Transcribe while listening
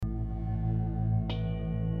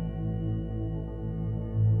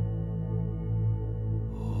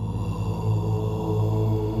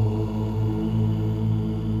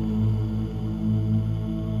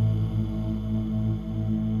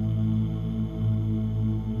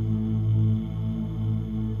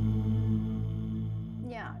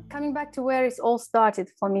going back to where it's all started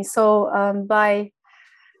for me. So by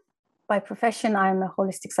profession, I'm a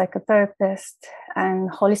holistic psychotherapist, and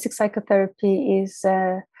holistic psychotherapy is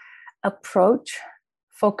a approach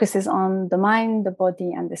focuses on the mind, the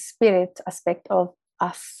body, and the spirit aspect of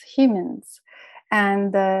us humans.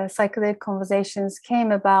 And the psychedelic conversations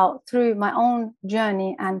came about through my own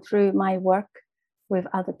journey and through my work with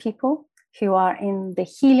other people who are in the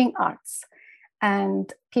healing arts,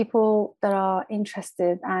 and people that are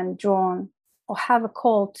interested and drawn or have a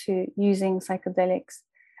call to using psychedelics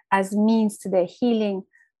as means to their healing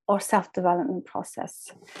or self-development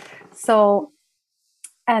process. So,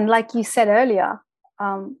 and like you said earlier,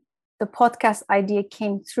 the podcast idea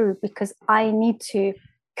came through because I need to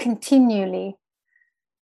continually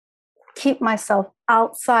keep myself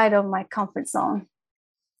outside of my comfort zone.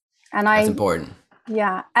 And that's important.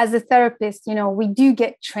 Yeah, as a therapist, we do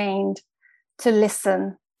get trained to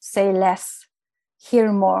listen, say less,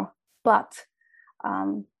 hear more. But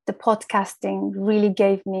the podcasting really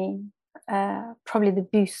gave me probably the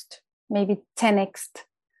boost, maybe 10x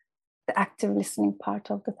the active listening part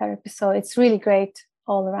of the therapy. So it's really great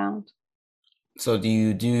all around. So do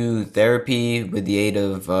you do therapy with the aid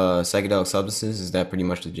of psychedelic substances? Is that pretty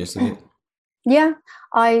much the gist of it? Yeah,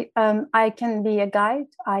 I can be a guide.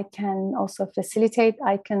 I can also facilitate.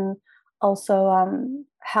 I can also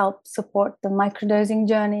help support the microdosing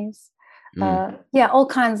journeys. All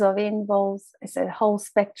kinds of, it involves, it's a whole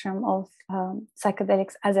spectrum of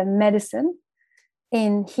psychedelics as a medicine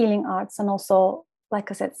in healing arts, and also, like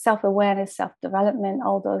I said, self-awareness, self-development,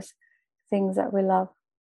 all those things that we love.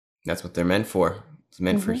 That's what they're meant for. It's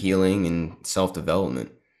meant for healing and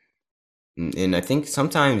self-development. And I think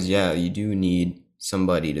sometimes, you do need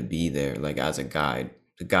somebody to be there, like as a guide,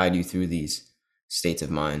 to guide you through these states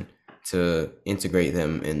of mind, to integrate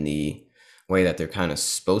them in the way that they're kind of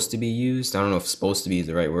supposed to be used. I don't know if supposed to be is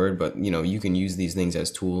the right word, but you can use these things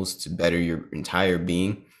as tools to better your entire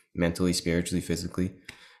being, mentally, spiritually, physically.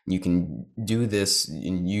 You can do this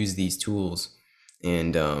and use these tools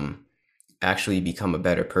and actually become a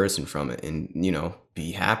better person from it, and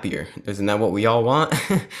be happier. Isn't that what we all want?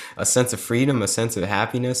 A sense of freedom, a sense of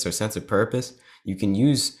happiness, or sense of purpose. You can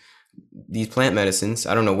use these plant medicines.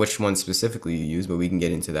 I don't know which ones specifically you use, but we can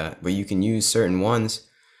get into that. But you can use certain ones,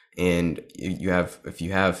 and if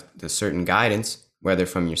you have the certain guidance, whether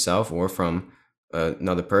from yourself or from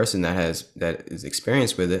another person that is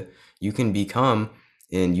experienced with it, you can become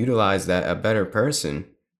and utilize that a better person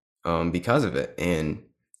because of it. And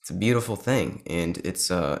it's a beautiful thing. And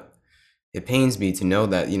it pains me to know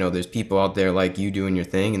that there's people out there like you doing your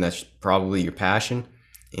thing, and that's probably your passion.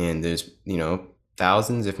 And there's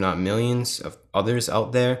thousands, if not millions, of others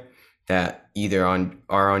out there that either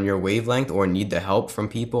are on your wavelength or need the help from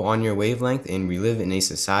people on your wavelength. And we live in a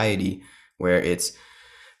society where it's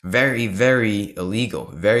very, very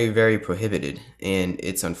illegal, very, very prohibited. And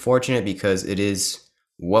it's unfortunate because it is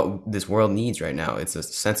what this world needs right now. It's a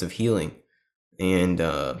sense of healing. And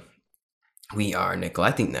we are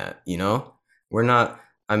neglecting that. We're not.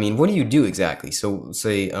 I mean, what do you do exactly? So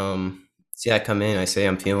say I come in, I say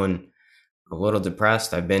I'm feeling a little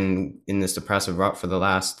depressed. I've been in this depressive rut for the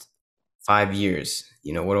last 5 years.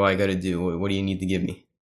 What do I got to do? What do you need to give me?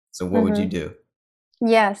 So what would you do?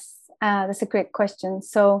 Yes, that's a great question.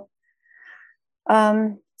 So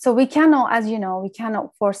we cannot, as you know, we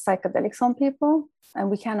cannot force psychedelics on people, and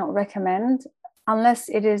we cannot recommend unless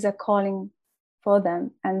it is a calling for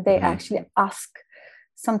them and they actually ask.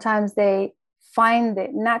 Sometimes they find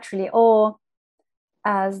it naturally, or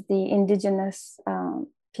as the indigenous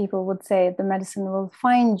people would say, the medicine will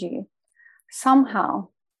find you somehow.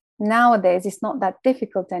 Nowadays it's not that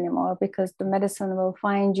difficult anymore, because the medicine will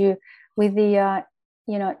find you with the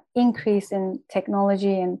increase in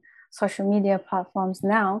technology and social media platforms.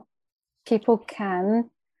 Now people can,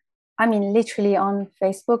 literally on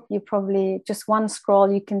Facebook, you probably just one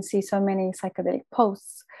scroll, you can see so many psychedelic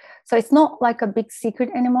posts. So it's not like a big secret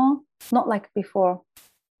anymore, not like before.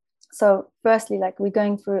 So firstly, like, we're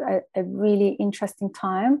going through a really interesting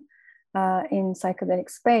time in psychedelic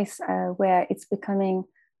space where it's becoming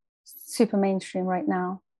super mainstream right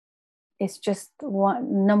now. It's just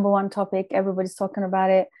number one topic. Everybody's talking about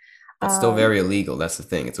it. It's still very illegal. That's the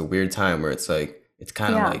thing. It's a weird time where it's like, it's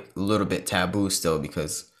kind of like a little bit taboo still,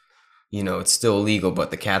 because it's still illegal,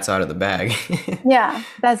 but the cat's out of the bag. Yeah,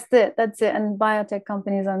 that's it. And biotech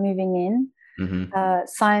companies are moving in.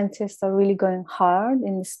 Scientists are really going hard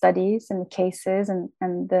in the studies and the cases and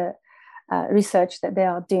the research that they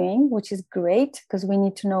are doing, which is great because we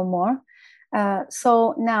need to know more.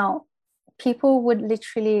 So now people would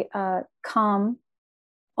literally come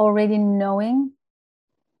already knowing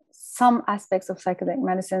some aspects of psychedelic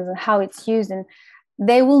medicines and how it's used, and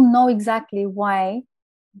they will know exactly why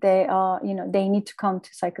they are, they need to come to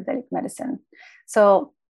psychedelic medicine.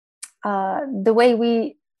 So the way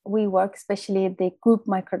we work, especially the group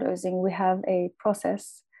microdosing, we have a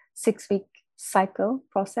process, 6-week cycle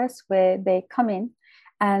process, where they come in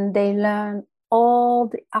and they learn all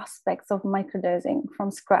the aspects of microdosing from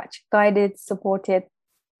scratch, guided, supported,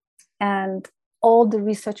 and all the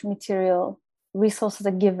research material, resources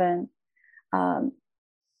are given.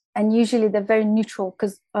 And usually they're very neutral,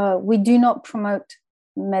 because we do not promote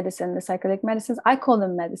medicine, the psychedelic medicines. I call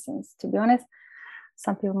them medicines, to be honest.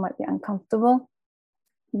 Some people might be uncomfortable,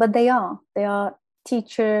 but they are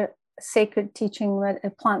sacred teaching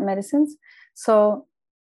plant medicines. So,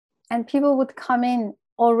 and people would come in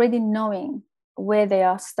already knowing where they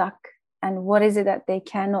are stuck and what is it that they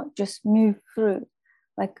cannot just move through.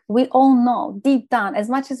 Like, we all know deep down, as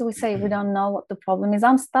much as we say we don't know what the problem is,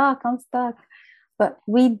 I'm stuck, but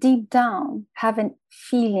we deep down have a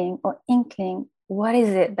feeling or inkling, what is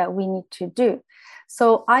it that we need to do?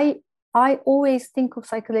 So I always think of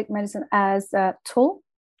psychedelic medicine as a tool,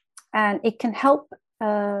 and it can help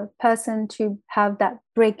a person to have that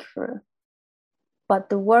breakthrough, but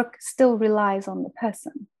the work still relies on the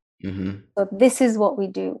person. Mm-hmm. So this is what we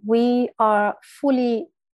do. We are fully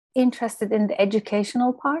interested in the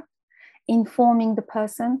educational part, informing the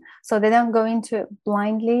person, so they don't go into it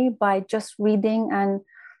blindly by just reading. And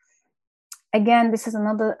again, this is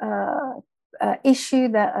another issue,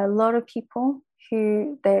 that a lot of people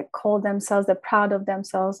who they call themselves, they're proud of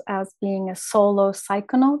themselves as being a solo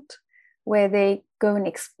psychonaut, where they go and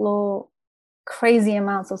explore crazy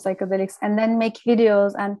amounts of psychedelics and then make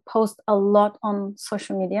videos and post a lot on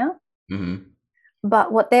social media. Mm-hmm.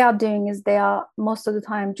 But what they are doing is they are most of the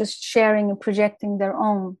time just sharing and projecting their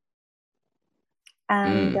own.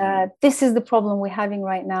 And this is the problem we're having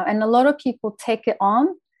right now. And a lot of people take it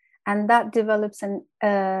on, and that develops an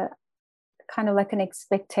kind of like an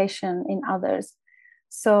expectation in others.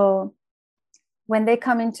 So when they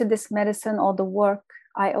come into this medicine or the work,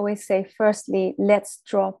 I always say, firstly, let's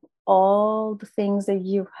drop all the things that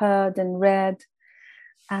you've heard and read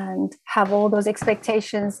and have all those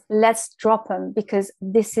expectations. Let's drop them, because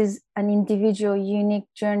this is an individual,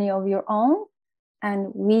 unique journey of your own,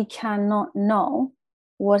 and we cannot know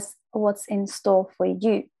what's in store for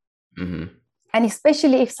you. Mm-hmm. And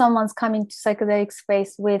especially if someone's coming to psychedelic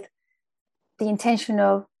space with the intention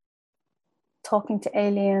of talking to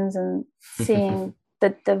aliens and seeing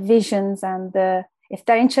the visions, and if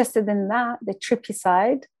they're interested in that, the trippy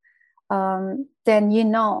side, then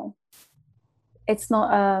it's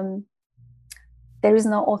not, there is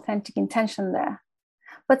no authentic intention there.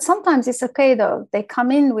 But sometimes it's okay, though. They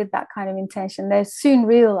come in with that kind of intention. They soon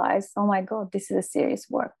realize, oh my God, this is a serious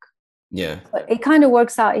work. Yeah. But it kind of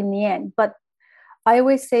works out in the end. But I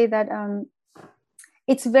always say that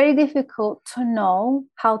it's very difficult to know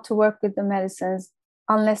how to work with the medicines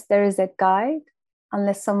unless there is a guide,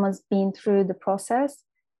 unless someone's been through the process,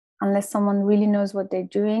 unless someone really knows what they're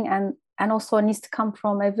doing, and also needs to come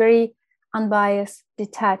from a very unbiased,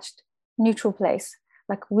 detached, neutral place.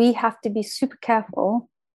 Like, we have to be super careful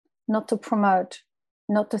not to promote,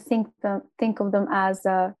 not to think of them as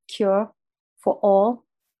a cure for all,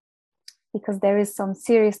 because there is some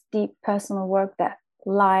serious, deep personal work that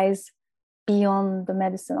lies beyond the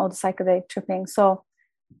medicine or the psychedelic tripping. So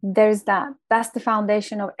there's that's the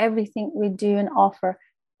foundation of everything we do and offer: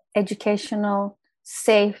 educational,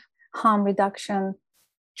 safe, harm reduction,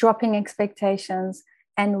 dropping expectations,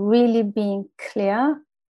 and really being clear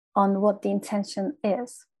on what the intention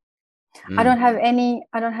is. I don't have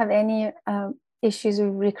any issues with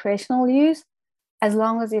recreational use, as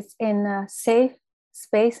long as it's in a safe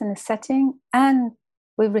space and a setting, and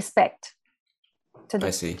with respect to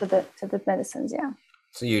the medicines. Yeah.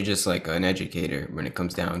 So you're just like an educator when it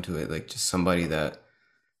comes down to it, like just somebody that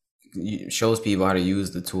shows people how to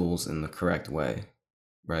use the tools in the correct way,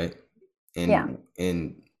 right?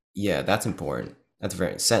 And that's important. That's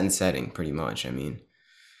very set and setting, pretty much. I mean,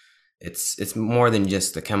 it's more than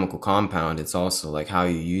just the chemical compound. It's also like how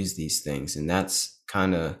you use these things, and that's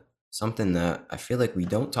kind of something that I feel like we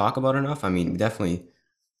don't talk about enough. I mean, definitely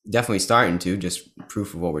starting to, just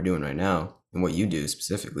proof of what we're doing right now and what you do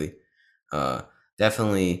specifically.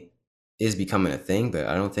 Definitely is becoming a thing, but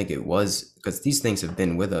I don't think it was, because these things have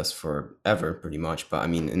been with us forever, pretty much. But I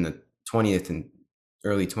mean, in the 20th and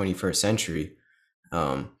early 21st century,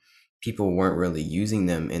 people weren't really using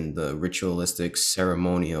them in the ritualistic,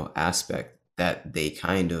 ceremonial aspect that they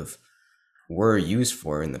kind of were used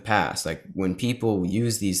for in the past. Like, when people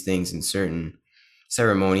use these things in certain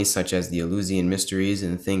ceremonies, such as the Eleusinian mysteries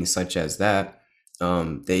and things such as that,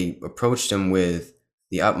 they approached him with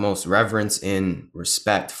the utmost reverence and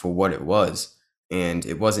respect for what it was. And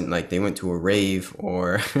it wasn't like they went to a rave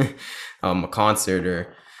or a concert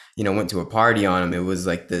or, went to a party on him. It was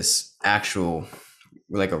like this actual,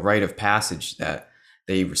 like a rite of passage that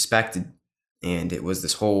they respected. And it was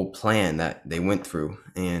this whole plan that they went through.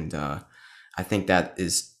 And I think that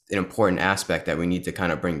is an important aspect that we need to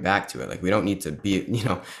kind of bring back to it. Like, we don't need to be, we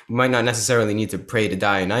might not necessarily need to pray to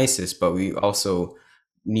Dionysus, but we also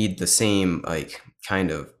need the same, like,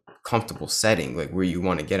 kind of comfortable setting, like where you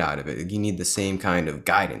want to get out of it. Like, you need the same kind of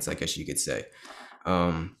guidance, I guess you could say.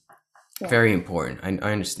 Very important.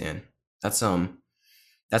 I understand. That's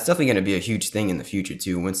definitely going to be a huge thing in the future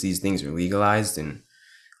too, once these things are legalized, and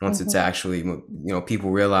once it's actually,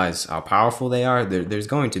 people realize how powerful they are. There's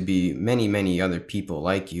going to be many other people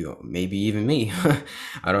like you, maybe even me.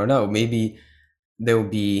 I don't know. Maybe there'll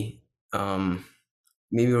be,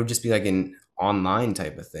 maybe it'll just be like an online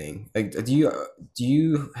type of thing. Like, do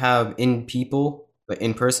you have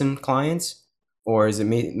in-person clients, or is it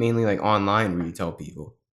mainly like online where you tell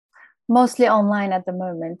people? Mostly online at the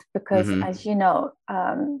moment, because as you know,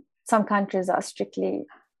 some countries are strictly,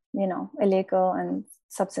 illegal, and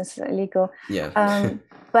substances are illegal. Yeah.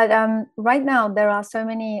 But right now there are so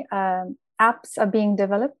many apps are being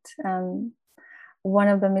developed. One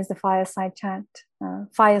of them is the Fireside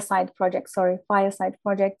Project.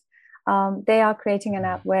 They are creating an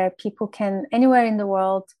app where people can, anywhere in the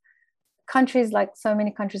world, countries, like so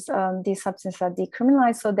many countries, these substances are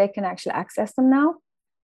decriminalized, so they can actually access them now.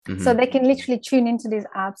 So they can literally tune into these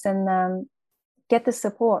apps and get the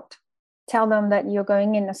support, tell them that you're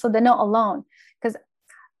going in, so they're not alone. Because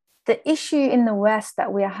the issue in the West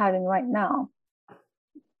that we are having right now,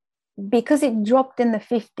 because it dropped in the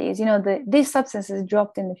 50s, these substances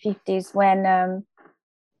dropped in the 50s when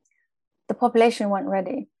the population weren't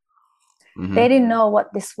ready. They didn't know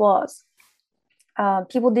what this was.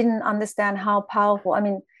 People didn't understand how powerful. I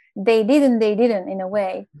mean, they didn't in a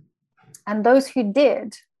way. And those who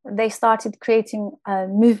did, they started creating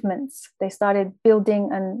movements. They started building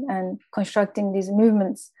and constructing these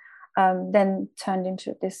movements, then turned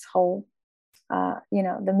into this whole,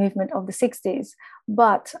 the movement of the 60s.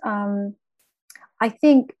 But I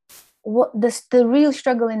think what the real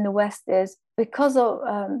struggle in the West is because of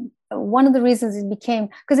one of the reasons it became,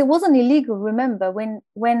 because it wasn't illegal. Remember, when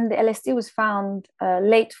the LSD was found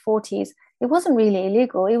late 40s, it wasn't really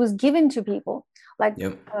illegal. It was given to people. Like,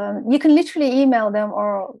 you can literally email them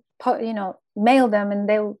or mail them, and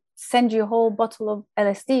they'll send you a whole bottle of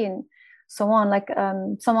LSD and so on. Like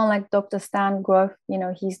someone like Dr. Stan Grof,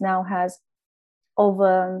 he's now has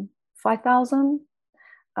over 5,000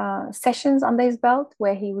 sessions under his belt,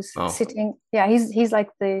 where he was sitting. Yeah, he's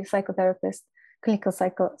like the psychotherapist, clinical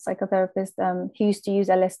psychotherapist. He used to use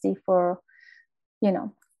LSD for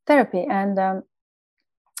therapy, and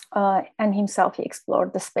himself, he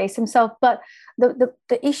explored the space himself. But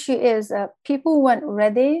the issue is people weren't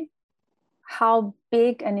ready how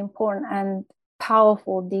big and important and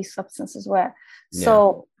powerful these substances were.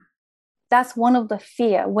 So that's one of the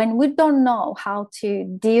fear. When we don't know how to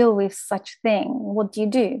deal with such thing, what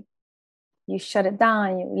do? You shut it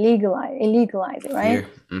down, you illegalize it, right?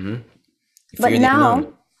 Fear. But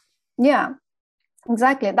now, yeah,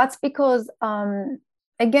 exactly. That's because,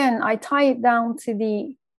 again, I tie it down to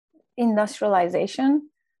the industrialization,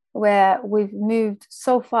 where we've moved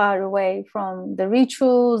so far away from the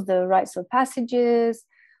rituals, the rites of passages,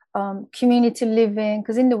 community living.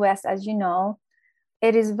 Because in the West, as you know,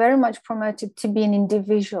 it is very much promoted to be an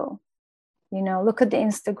individual. Look at the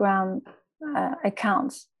Instagram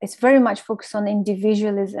accounts. It's very much focused on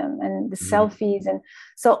individualism and the selfies. And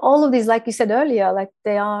so all of these, like you said earlier, like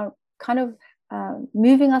they are kind of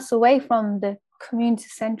moving us away from the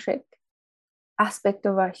community-centric aspect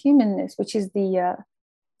of our humanness, which is the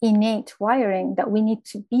innate wiring that we need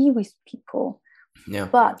to be with people. Yeah,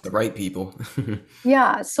 but the right people.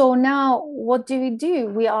 Yeah, so now what do?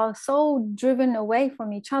 We are so driven away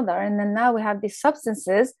from each other, and then now we have these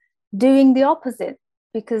substances doing the opposite,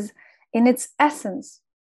 because in its essence,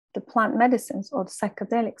 the plant medicines or the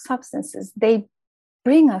psychedelic substances, they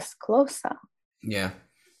bring us closer. Yeah,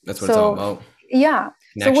 that's what it's all about. Yeah.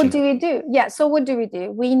 Connection. So what do we do? Yeah. So what do?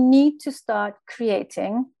 We need to start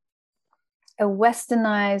creating a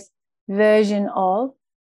westernized version of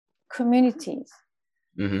communities.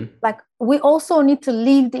 Like, we also need to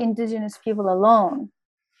leave the indigenous people alone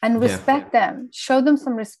and respect them, show them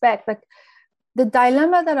some respect. Like, the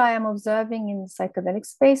dilemma that I am observing in the psychedelic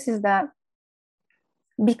space is that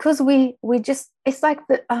because we just, it's like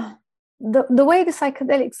the way the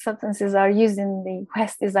psychedelic substances are used in the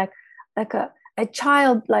West is like a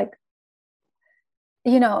child, like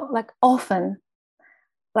like often,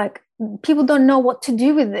 like people don't know what to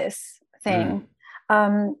do with this thing.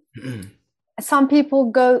 Mm. Some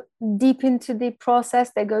people go deep into the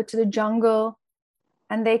process. They go to the jungle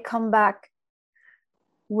and they come back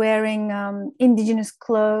wearing indigenous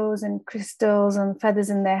clothes and crystals and feathers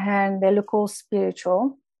in their hair, and they look all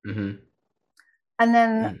spiritual. Mm-hmm.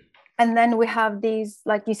 And then we have these,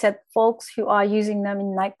 like you said, folks who are using them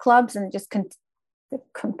in nightclubs and just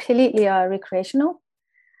completely recreational.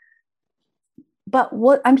 But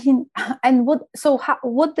what I mean, and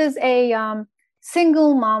what does a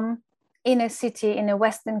single mom in a city in a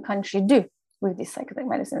Western country do with these psychedelic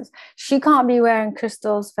medicines? She can't be wearing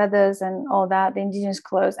crystals, feathers, and all that, the indigenous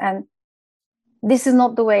clothes. And this is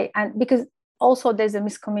not the way. And because also there's a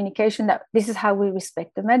miscommunication that this is how we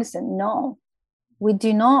respect the medicine. No, we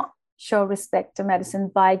do not show respect to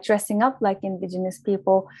medicine by dressing up like indigenous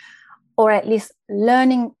people, or at least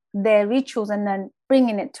learning their rituals and then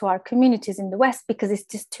bringing it to our communities in the West, because it's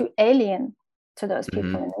just too alien to those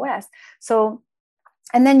people in the West. So,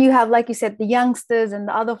 and then you have, like you said, the youngsters and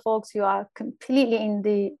the other folks who are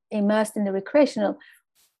completely immersed in the recreational.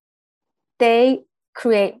 They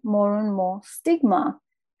create more and more stigma.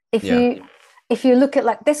 If you look at,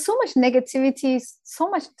 like, there's so much negativity, so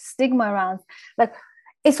much stigma around. Like,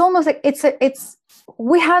 it's almost like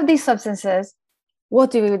we have these substances.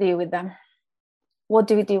 What do we do with them? What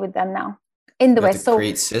do we do with them now in the West? So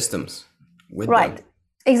create systems with right, them.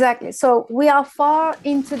 Exactly. So we are far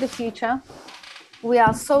into the future. We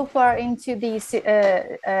are so far into these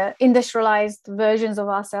industrialized versions of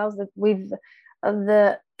ourselves that with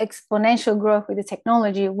the exponential growth with the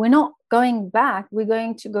technology, we're not going back. We're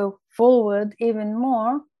going to go forward even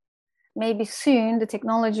more. Maybe soon the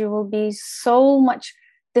technology will be so much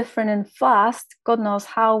different and fast. God knows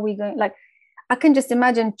how we're going. Like, I can just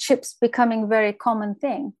imagine chips becoming a very common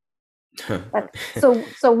thing. So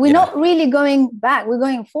we're not really going back. We're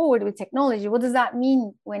going forward with technology. What does that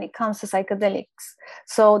mean when it comes to psychedelics?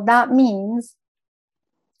 So that means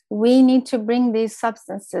we need to bring these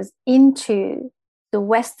substances into the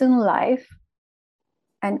Western life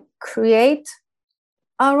and create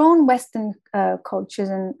our own Western cultures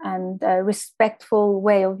and respectful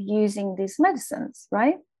way of using these medicines,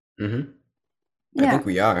 right? Mm-hmm. I think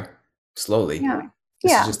we are slowly.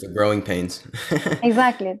 This is just the growing pains.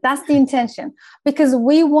 Exactly. That's the intention. Because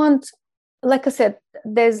we want, like I said,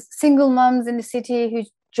 there's single moms in the city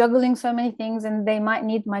who's juggling so many things and they might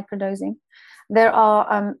need microdosing. There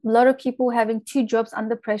are a lot of people having 2 jobs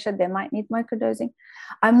under pressure. They might need microdosing.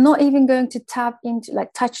 I'm not even going to touch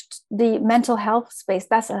the mental health space.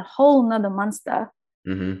 That's a whole nother monster.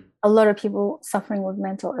 Mm-hmm. A lot of people suffering with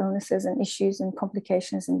mental illnesses and issues and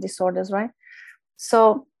complications and disorders, right?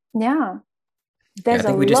 So, I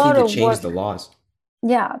think we just need to change the laws.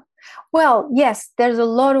 Yeah. Well, yes, there's a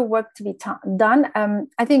lot of work to be done.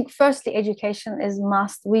 I think firstly, education is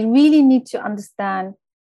must. We really need to understand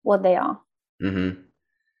what they are. Mm-hmm.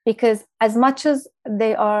 Because as much as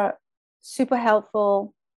they are super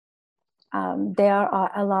helpful, they are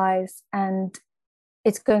our allies and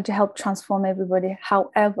it's going to help transform everybody.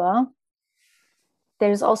 However,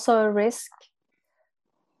 there's also a risk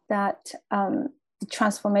that the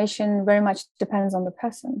transformation very much depends on the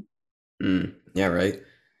person. Yeah, right.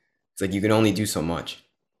 It's like you can only do so much.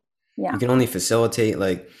 Yeah. You can only facilitate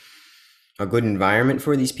like a good environment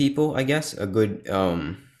for these people, I guess, a good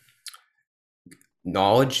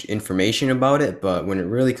knowledge, information about it. But when it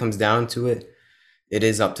really comes down to it, it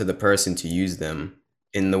is up to the person to use them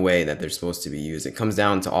in the way that they're supposed to be used. It comes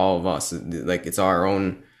down to all of us. Like, it's our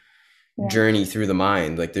own journey through the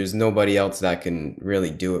mind. Like, there's nobody else that can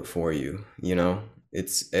really do it for you.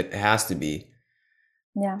 It has to be.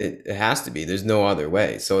 Yeah. It has to be. There's no other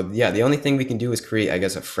way. So the only thing we can do is create, I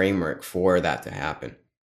guess, a framework for that to happen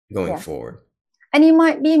going forward. And it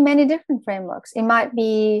might be many different frameworks. It might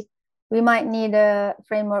be, we might need a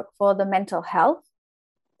framework for the mental health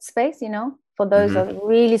space, for those that are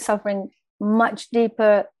really suffering much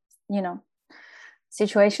deeper,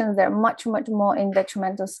 situations. They're much, much more in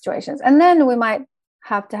detrimental situations. And then we might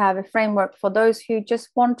have to have a framework for those who just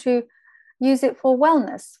want to use it for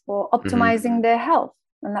wellness, for optimizing their health.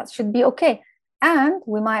 And that should be okay. And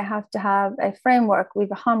we might have to have a framework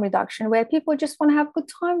with a harm reduction where people just want to have a good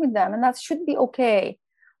time with them. And that should be okay.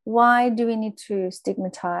 Why do we need to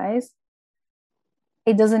stigmatize?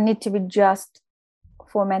 It doesn't need to be just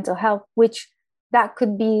for mental health, which that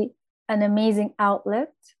could be an amazing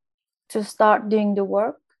outlet to start doing the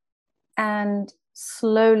work and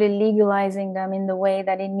slowly legalizing them in the way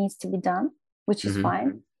that it needs to be done, which is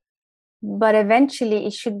fine. But eventually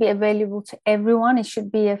it should be available to everyone. It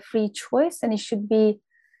should be a free choice and it should be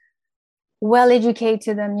well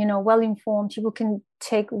educated and, you know, well informed. People can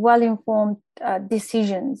take well informed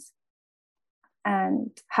decisions and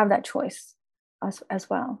have that choice as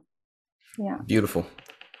well. Yeah. Beautiful.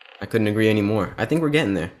 I couldn't agree anymore. I think we're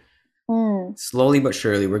getting there. Mm. Slowly but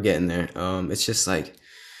surely, we're getting there. It's just like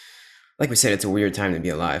we said, it's a weird time to be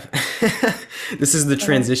alive. This is the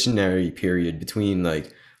transitionary period between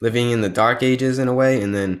like living in the dark ages in a way,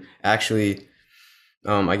 and then actually,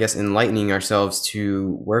 I guess, enlightening ourselves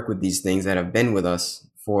to work with these things that have been with us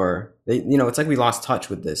for, you know, it's like we lost touch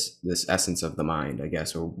with this essence of the mind, I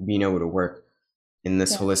guess, or being able to work in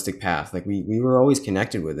this holistic path. Like we were always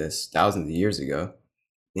connected with this thousands of years ago,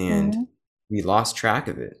 and Mm-hmm. we lost track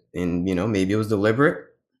of it. And, you know, maybe it was deliberate,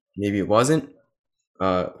 maybe it wasn't.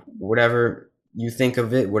 Whatever you think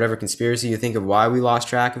of it, whatever conspiracy you think of why we lost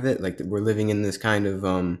track of it, like we're living in this kind of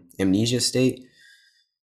amnesia state.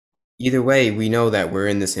 Either way, we know that we're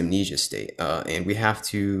in this amnesia state, and we have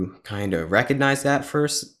to kind of recognize that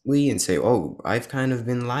firstly and say, oh, I've kind of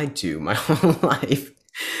been lied to my whole life.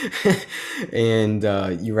 And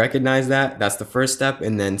you recognize that. That's the first step.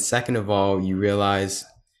 And then second of all, you realize,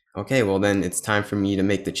 okay, well, then it's time for me to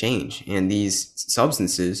make the change. And these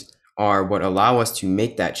substances are what allow us to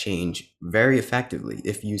make that change very effectively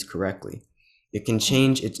if used correctly. It can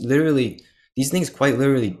change, it's literally, these things quite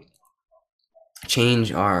literally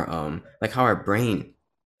change our like how our brain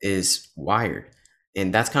is wired.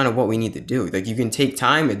 And that's kind of what we need to do. Like you can take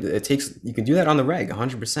time, it takes, you can do that on the reg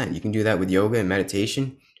 100%. You can do that with yoga and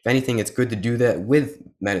meditation. If anything, it's good to do that with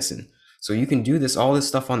medicine. So you can do this, all this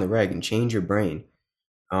stuff on the reg, and change your brain,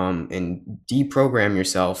 and deprogram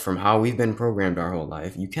yourself from how we've been programmed our whole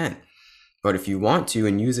life. You can. But if you want to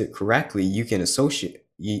and use it correctly, you can associate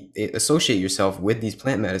yourself with these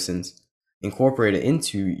plant medicines, incorporate it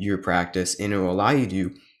into your practice, and it will allow you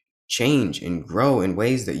to change and grow in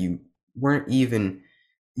ways that you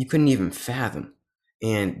couldn't even fathom.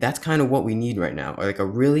 And that's kind of what we need right now, like a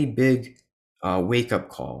really big wake up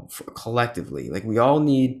call collectively. Like we all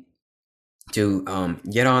need to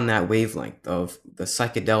get on that wavelength of the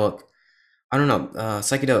psychedelic, I don't know,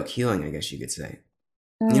 psychedelic healing, I guess you could say.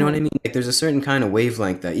 You know what I mean? Like there's a certain kind of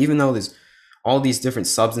wavelength that even though there's all these different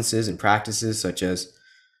substances and practices such as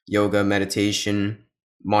yoga, meditation,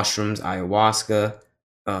 mushrooms, ayahuasca,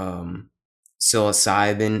 psilocybin,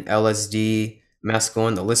 LSD,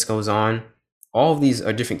 mescaline, the list goes on. All of these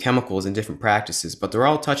are different chemicals and different practices, but they're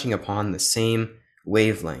all touching upon the same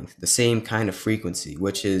wavelength, the same kind of frequency,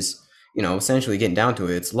 which is, you know, essentially getting down to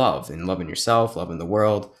it, it's love and loving yourself, loving the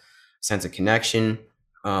world, sense of connection.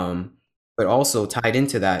 But also tied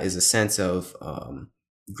into that is a sense of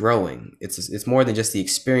growing. It's more than just the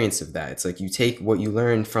experience of that. It's like you take what you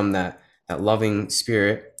learned from that loving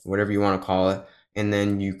spirit, whatever you want to call it, and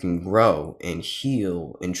then you can grow and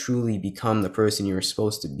heal and truly become the person you're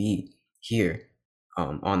supposed to be here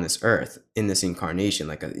on this earth in this incarnation.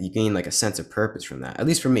 Like you gain like a sense of purpose from that. At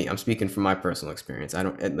least for me, I'm speaking from my personal experience. I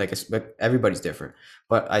don't like everybody's different,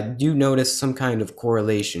 but I do notice some kind of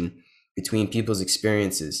correlation between people's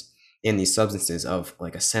experiences in these substances of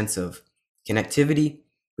like a sense of connectivity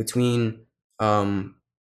between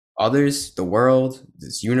others, the world,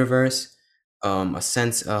 this universe, a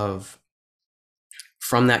sense of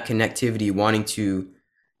from that connectivity wanting to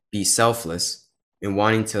be selfless and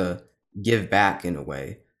wanting to give back in a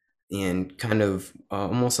way, and kind of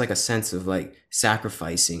almost like a sense of like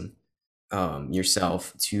sacrificing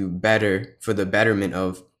yourself for the betterment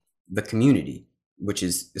of the community, which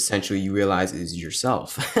is essentially you realize is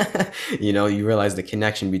yourself. You know, you realize the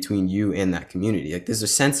connection between you and that community. Like there's a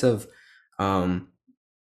sense of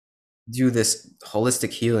do this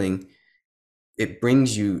holistic healing. It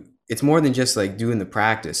brings you, it's more than just like doing the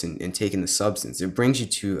practice and taking the substance. It brings you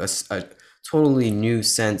to a totally new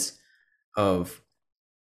sense of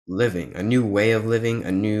living, a new way of living,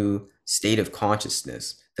 a new state of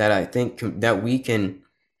consciousness that I think that we can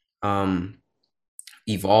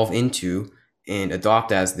evolve into and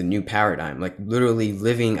adopt as the new paradigm, like literally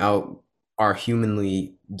living out our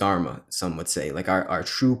humanly dharma, some would say, like our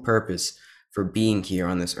true purpose for being here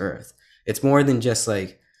on this earth. It's more than just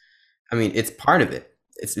like, I mean, it's part of it.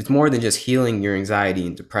 It's more than just healing your anxiety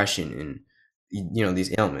and depression and, you know,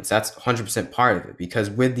 these ailments. That's 100% part of it, because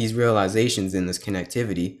with these realizations and this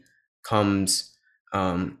connectivity comes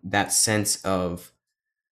that sense of,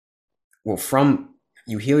 well, from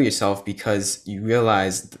you heal yourself because you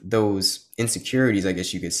realize those insecurities, I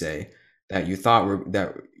guess you could say, that you thought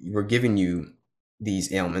were giving you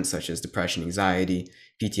these ailments such as depression, anxiety,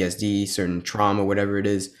 PTSD, certain trauma, whatever it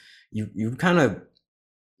is. You kind of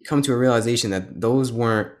come to a realization that those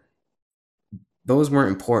weren't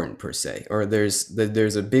important per se, or there's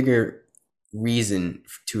a bigger reason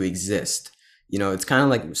to exist. You know, it's kind of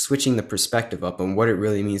like switching the perspective up on what it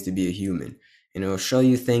really means to be a human. And it'll show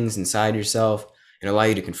you things inside yourself and allow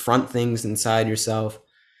you to confront things inside yourself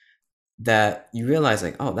that you realize,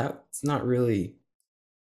 like, oh, that's not really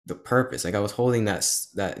the purpose. Like, I was holding that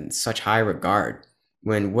in such high regard,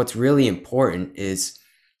 when what's really important is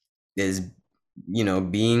you know,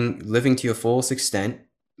 living to your fullest extent,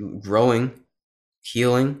 growing,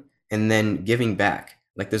 healing, and then giving back.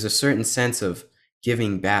 Like, there's a certain sense of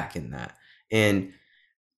giving back in that. And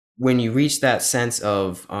when you reach that sense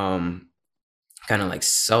of kind of like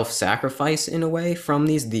self-sacrifice in a way from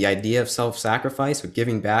the idea of self-sacrifice or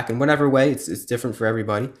giving back in whatever way, it's different for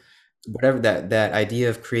everybody. Whatever that idea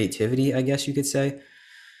of creativity, I guess you could say,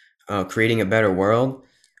 creating a better world,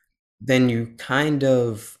 then you kind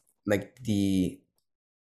of like the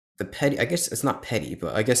petty, I guess it's not petty,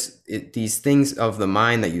 but I guess these things of the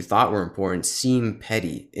mind that you thought were important seem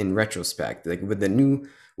petty in retrospect. Like with that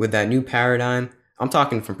new paradigm, I'm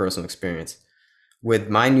talking from personal experience. With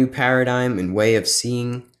my new paradigm and way of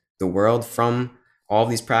seeing the world from all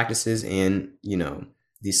these practices and, you know,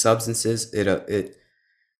 these substances,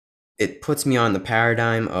 it puts me on the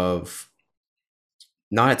paradigm of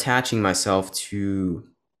not attaching myself to,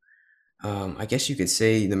 I guess you could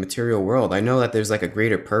say, the material world. I know that there's like a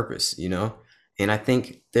greater purpose, you know, and I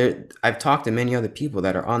think I've talked to many other people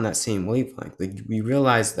that are on that same wavelength. Like, we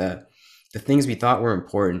realize that the things we thought were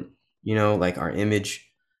important, you know, like our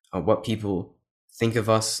image, what people think of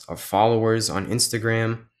us, our followers on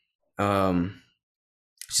Instagram,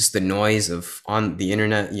 just the noise of on the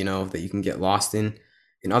internet, you know, that you can get lost in,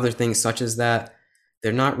 and other things such as that,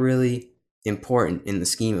 they're not really important in the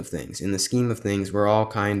scheme of things. In the scheme of things, we're all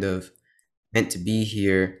kind of meant to be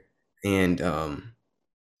here and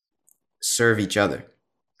serve each other.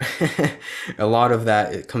 A lot of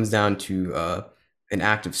that, it comes down to an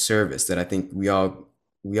act of service that I think we all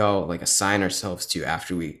like assign ourselves to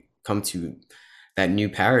after we come to that new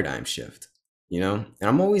paradigm shift, you know. And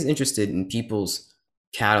I'm always interested in people's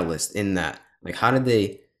catalyst in that. Like, how did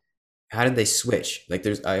they switch? Like,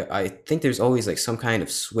 I think there's always like some kind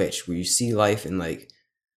of switch where you see life in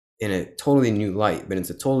a totally new light, but it's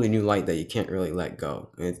a totally new light that you can't really let go.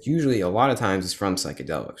 And it's usually, a lot of times, it's from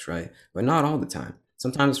psychedelics, right? But not all the time.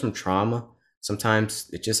 Sometimes it's from trauma. Sometimes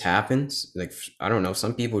it just happens. Like, I don't know,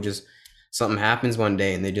 some people just, something happens one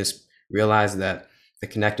day and they just realize that the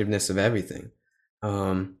connectiveness of everything.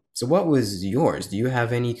 So what was yours? Do you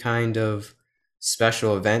have any kind of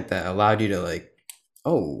special event that allowed you to, like,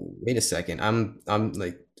 oh, wait a second, I'm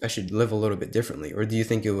like, I should live a little bit differently? Or do you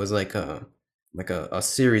think it was like a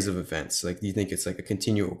series of events? Like, do you think it's like a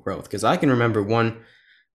continual growth? Because I can remember one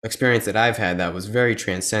experience that I've had that was very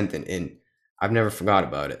transcendent, and I've never forgot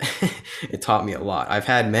about it. It taught me a lot. I've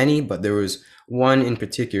had many, but there was one in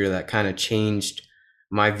particular that kind of changed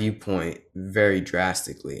my viewpoint very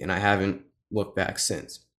drastically, and I haven't looked back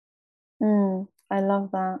since. I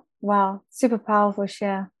love that. Wow, super powerful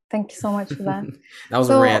share. Thank you so much for that. That was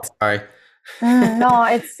a So, rant. Sorry. no,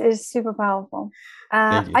 it's super powerful.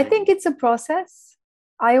 Thank you. I think it's a process.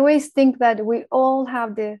 I always think that we all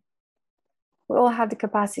have the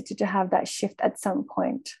capacity to have that shift at some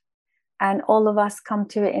point, and all of us come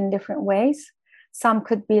to it in different ways. Some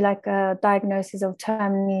could be like a diagnosis of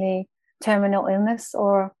terminal illness,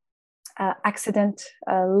 or accident,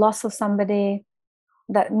 loss of somebody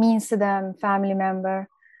that means to them, family member.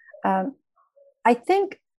 I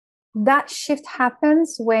think that shift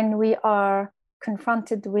happens when we are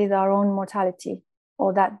confronted with our own mortality,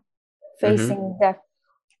 or that facing death.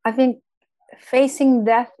 I think facing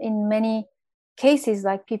death in many cases,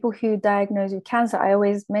 like people who diagnosed with cancer, I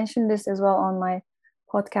always mention this as well on my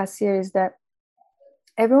podcast series, that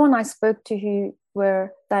everyone I spoke to who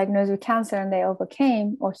were diagnosed with cancer and they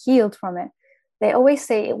overcame or healed from it, they always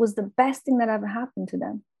say it was the best thing that ever happened to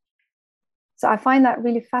them. So I find that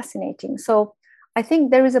really fascinating. So I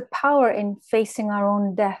think there is a power in facing our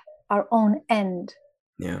own death, our own end.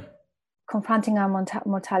 Yeah. Confronting our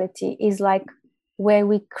mortality is like where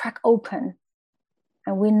we crack open,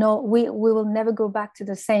 and we know we will never go back to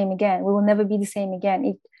the same again. We will never be the same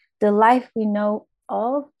again. The life we know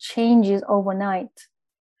of changes overnight.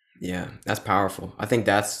 Yeah, that's powerful. I think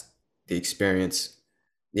that's the experience.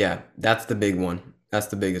 Yeah, that's the big one. That's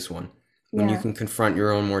the biggest one. When you Yeah. can confront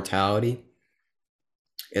your own mortality,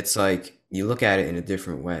 it's like you look at it in a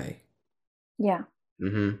different way. Yeah.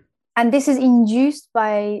 Mm-hmm. And this is induced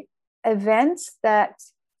by events that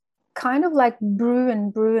kind of like brew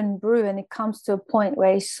and brew and brew, and it comes to a point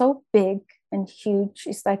where it's so big and huge,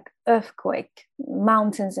 it's like earthquake,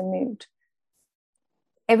 mountains are moved,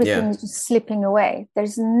 everything Yeah. is just slipping away,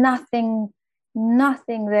 there's nothing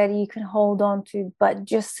nothing that you can hold on to, but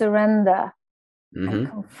just surrender and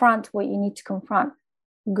confront what you need to confront.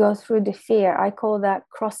 Go through the fear. I call that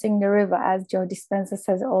crossing the river, as Joe Dispenza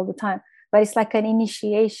says it all the time. But it's like an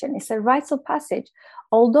initiation. It's a rites of passage.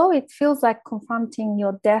 Although it feels like confronting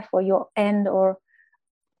your death or your end, or,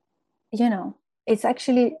 you know, it's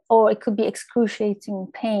actually, or it could be excruciating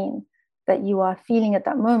pain that you are feeling at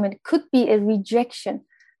that moment. It could be a rejection,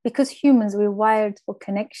 because humans, we're wired for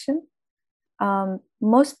connection.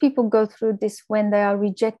 Most people go through this when they are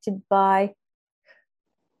rejected by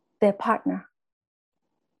their partner.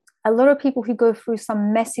 A lot of people who go through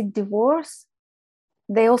some massive divorce,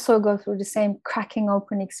 they also go through the same cracking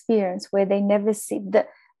open experience where they never see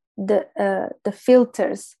the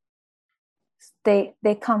filters. They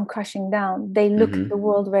come crashing down. They look at the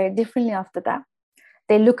world very differently after that.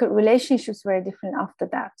 They look at relationships very differently after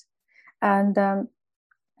that. And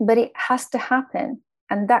but it has to happen,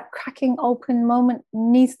 and that cracking open moment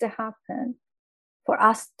needs to happen for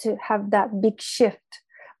us to have that big shift.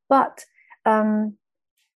 But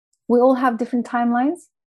we all have different timelines.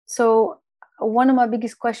 So one of my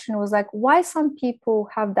biggest questions was like, why some people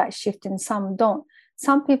have that shift and some don't?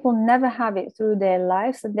 Some people never have it through their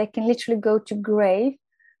lives, and they can literally go to grave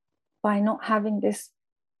by not having this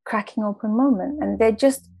cracking open moment. And they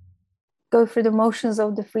just go through the motions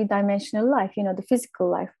of the three-dimensional life, you know, the physical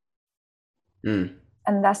life. And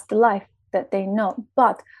that's the life that they know.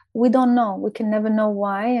 But we don't know. We can never know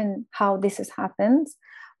why and how this has happened.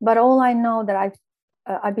 But all I know that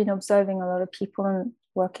I've been observing a lot of people and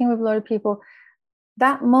working with a lot of people,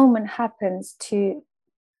 that moment happens to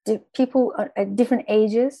people at different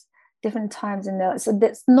ages, different times in their life. So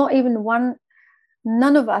there's not even one,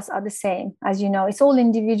 none of us are the same, as you know. It's all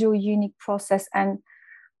individual, unique process. And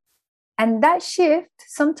that shift,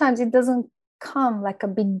 sometimes it doesn't come like a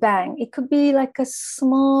big bang. It could be like a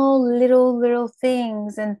small little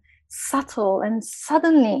things and subtle, and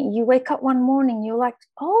suddenly you wake up one morning, you're like,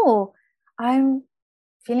 oh, I'm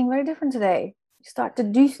feeling very different today. You start to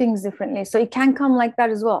do things differently. So it can come like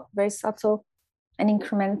that as well, very subtle and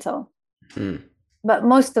incremental. But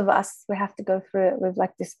most of us, we have to go through it with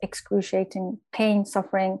like this excruciating pain,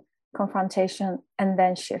 suffering, confrontation, and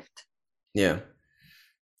then shift. Yeah,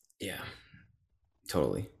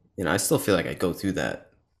 totally. You know, I still feel like I go through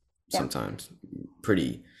that sometimes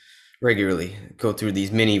pretty regularly, go through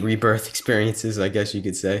these mini rebirth experiences, I guess you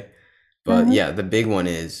could say. But yeah, the big one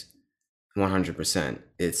is 100%.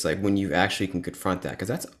 It's like when you actually can confront that,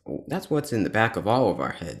 because that's what's in the back of all of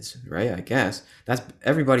our heads, right? I guess that's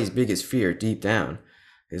everybody's biggest fear deep down,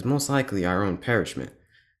 is most likely our own perishment.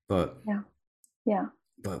 But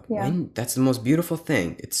when that's the most beautiful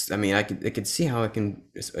thing. It's, I mean, I could see how it can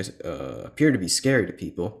appear to be scary to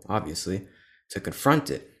people, obviously, to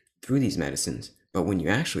confront it through these medicines. But when you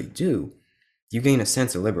actually do, you gain a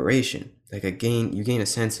sense of liberation. Like you gain a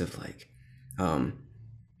sense of like,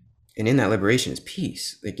 and in that liberation is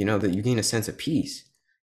peace. Like, you know, that you gain a sense of peace,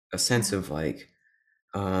 a sense of like,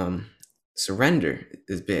 surrender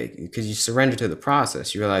is big, because you surrender to the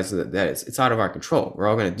process. You realize that it's out of our control. We're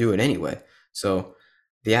all going to do it anyway. So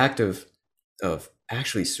the act of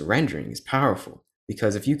actually surrendering is powerful,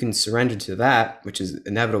 because if you can surrender to that, which is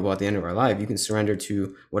inevitable at the end of our life, you can surrender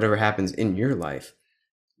to whatever happens in your life,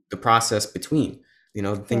 the process between, you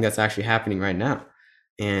know, the thing that's actually happening right now.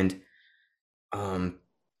 And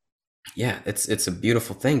yeah, it's a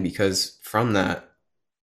beautiful thing, because from that,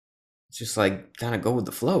 just like kind of go with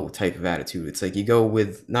the flow type of attitude. It's like you go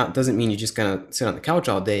with, not, doesn't mean you're just gonna sit on the couch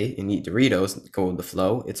all day and eat Doritos and go with the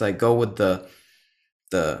flow. It's like go with the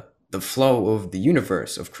flow of the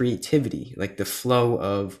universe, of creativity, like the flow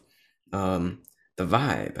of the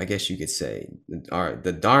vibe, I guess you could say, or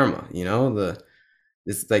the dharma, you know,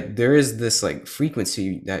 it's like there is this like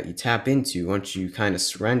frequency that you tap into once you kind of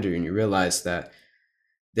surrender, and you realize that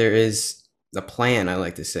there is a plan. I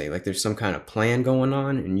like to say, like, there's some kind of plan going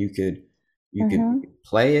on, and you could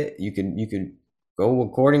play it. You could go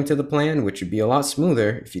according to the plan, which would be a lot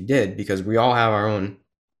smoother if you did, because we all have our own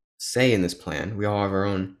say in this plan. We all have our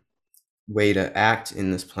own way to act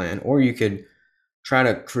in this plan. Or you could try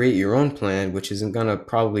to create your own plan, which isn't gonna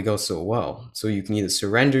probably go so well. So you can either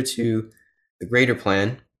surrender to the greater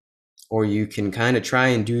plan, or you can kind of try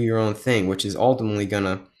and do your own thing, which is ultimately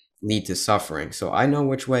gonna lead to suffering. So I know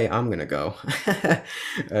which way I'm gonna go.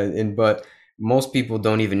 But most people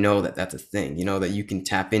don't even know that that's a thing, you know, that you can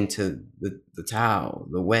tap into the Tao,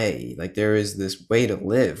 the way. Like, there is this way to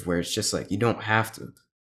live where it's just like, you don't have to,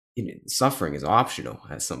 suffering is optional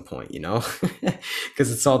at some point, you know,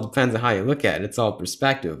 because it's all depends on how you look at it. It's all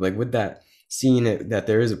perspective. Like with that, seeing it, that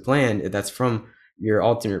there is a plan that's from your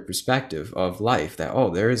ultimate perspective of life, that,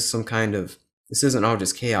 oh, there is some kind of this isn't all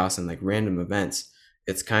just chaos and like random events.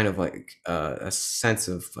 It's kind of like a sense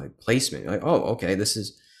of like placement. Like, oh, okay, this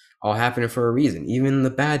is all happening for a reason. Even the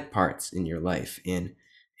bad parts in your life and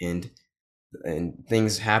and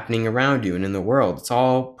things happening around you and in the world, it's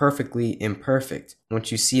all perfectly imperfect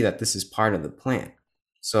once you see that this is part of the plan.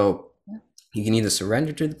 So you can either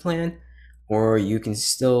surrender to the plan, or you can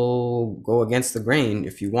still go against the grain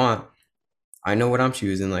if you want. I know what I'm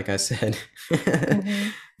choosing, like I said, Mm-hmm.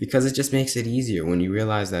 because it just makes it easier when you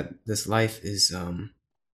realize that this life is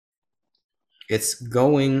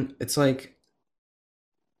it's like,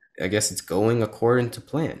 I guess it's going according to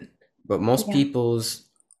plan. But most Yeah. people's,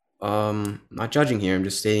 not judging here, I'm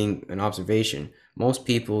just stating an observation. Most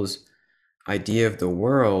people's idea of the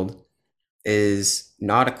world is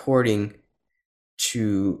not according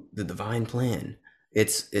to the divine plan.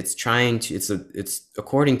 It's trying to it's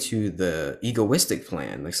according to the egoistic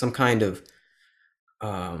plan, like some kind of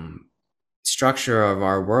um structure of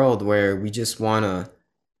our world where we just want to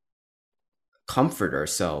comfort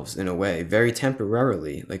ourselves in a way, very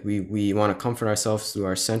temporarily. Like we want to comfort ourselves through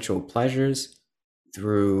our sensual pleasures,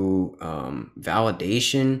 through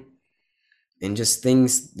validation, and just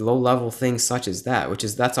things, low level things such as that, which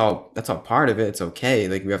is that's all part of it. It's okay,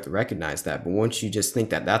 like we have to recognize that. But once you just think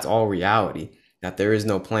that that's all reality, that there is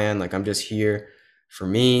no plan, like I'm just here for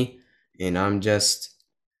me, and I'm just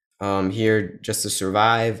here just to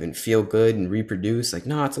survive and feel good and reproduce, like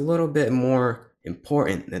no, it's a little bit more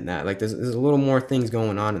important than that. Like there's a little more things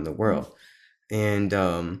going on in the Mm-hmm. world. And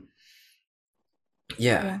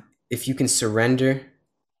yeah, Yeah. if you can surrender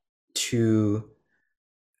to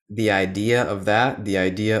the idea of that, the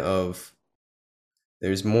idea of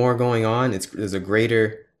there's more going on, there's a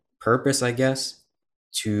greater purpose, I guess,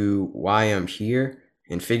 to why I'm here,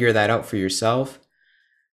 and figure that out for yourself,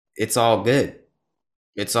 it's all good.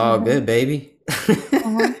 It's all Mm-hmm. good, baby.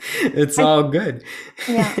 Mm-hmm. It's I all good.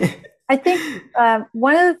 Yeah, I think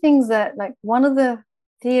one of the things that, like, one of the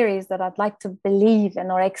theories that I'd like to believe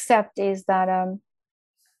in or accept is that um,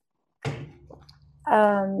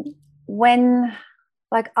 when,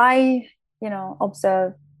 like,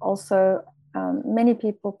 observe also many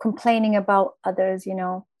people complaining about others,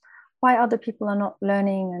 why other people are not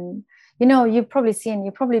learning. And, you've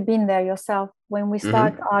probably been there yourself. When we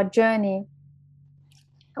start Hmm. our journey,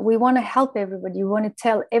 we want to help everybody. You want to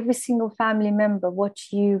tell every single family member what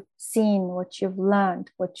you've seen, what you've learned,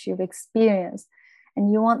 what you've experienced.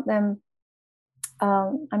 And you want them,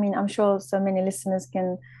 I'm sure so many listeners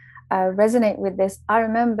can resonate with this. I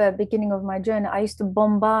remember beginning of my journey, I used to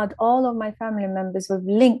bombard all of my family members with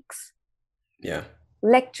links, Yeah,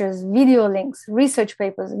 lectures, video links, research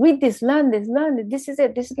papers. Read this, learn this, learn it. This is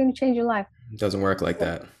it. This is going to change your life. it doesn't work like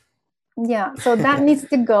that. Yeah, so that needs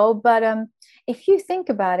to go. But if you think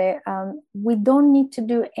about it, we don't need to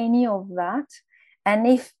do any of that. And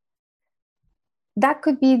if that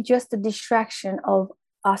could be just a distraction of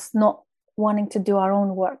us not wanting to do our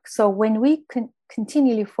own work. So when we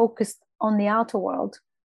continually focus on the outer world,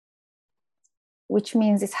 which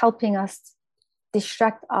means it's helping us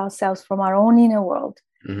distract ourselves from our own inner world.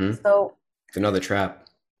 Hmm. So It's another trap.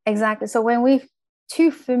 exactly. So when we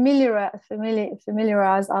too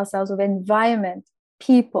familiarize ourselves with environment,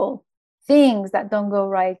 people, things that don't go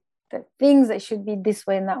right, the things that should be this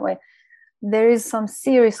way and that way, there is some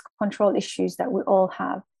serious control issues that we all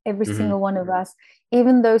have, every Hmm. single one of us.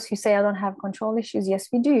 Even those who say I don't have control issues, yes,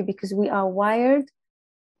 we do, because we are wired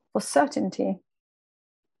for certainty.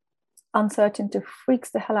 Uncertainty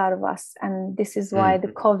freaks the hell out of us. And this is why Mm. the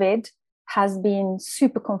COVID has been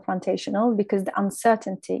super confrontational, because the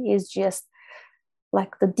uncertainty is just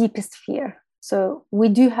like the deepest fear. So we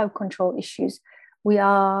do have control issues. We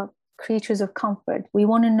are creatures of comfort. We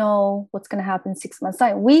want to know what's going to happen 6 months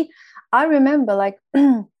time. I remember, like,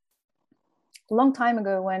 a long time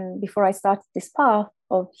ago, when before I started this path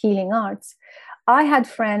of healing arts, I had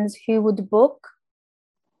friends who would book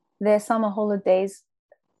their summer holidays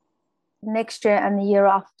next year and the year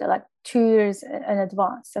after, like 2 years in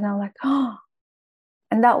advance. And I'm like, oh,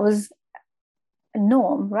 and that was a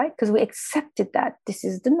norm, right? Because we accepted that this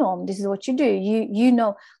is the norm. This is what you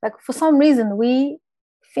do. Like, for some reason, we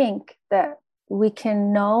think that we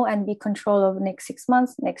can know and be control of the next 6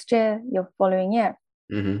 months, next year, your following year.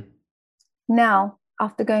 Hmm. Now,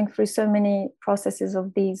 after going through so many processes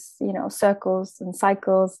of these, circles and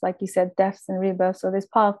cycles, like you said, deaths and rebirths, or this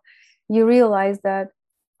path, you realize that,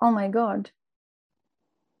 oh my God,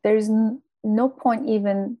 there is no point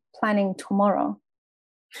even planning tomorrow,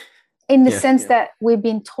 in the Yeah. sense that we've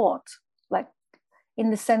been taught, like, in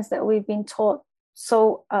the sense that we've been taught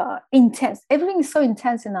so intense. Everything is so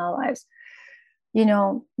intense in our lives.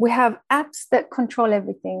 We have apps that control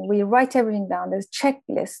everything. We write everything down. There's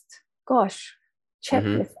checklist. Gosh, Mm-hmm.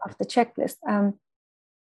 checklist after checklist.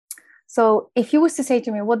 So if you was to say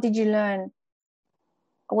to me, what did you learn?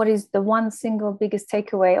 What is the one single biggest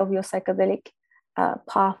takeaway of your psychedelic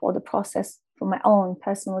path or the process from my own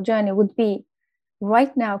personal journey would be,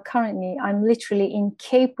 right now, currently, I'm literally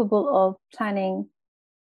incapable of planning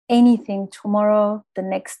anything tomorrow, the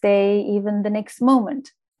next day, even the next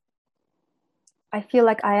moment. I feel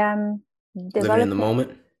like I am Living in the developing,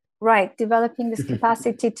 moment. right, developing this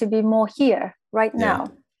capacity to be more here right Yeah. now,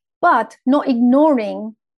 but not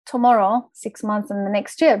ignoring tomorrow, 6 months, and the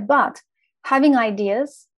next year, but having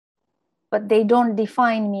ideas, but they don't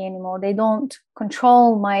define me anymore. They don't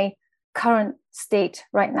control my current state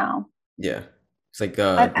right now. Yeah. It's like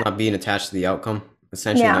And, not being attached to the outcome,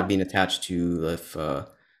 essentially not yeah. being attached to if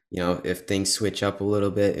if things switch up a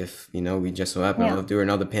little bit, if we just so happen to Yeah. live through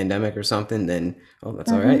another pandemic or something, then oh,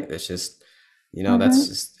 that's all right. Mm-hmm. It's just that's Mm-hmm.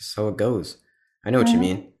 just how it goes. I know what you Mm-hmm.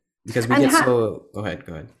 mean because we And get so go ahead,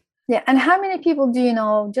 go ahead. yeah, and how many people do you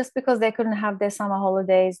know, just because they couldn't have their summer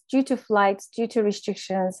holidays due to flights, due to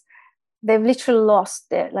restrictions, they've literally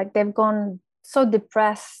lost it. Like they've gone so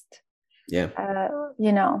depressed. Yeah. Uh,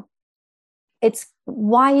 you know, it's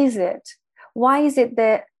why is it? Why is it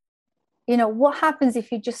that what happens if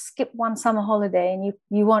you just skip one summer holiday and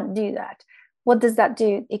you won't do that? What does that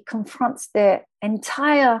do? It confronts their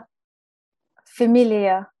entire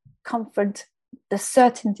familiar comfort, the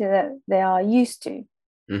certainty that they are used to.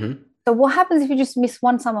 Mm-hmm. So what happens if you just miss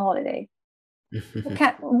one summer holiday?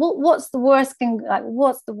 What's the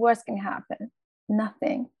worst can happen?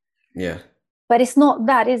 Nothing. Yeah. But it's not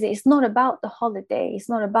that, is it? It's not about the holiday. It's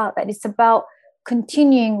not about that. It's about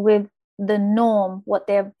continuing with the norm, what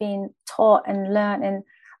they have been taught and learned, and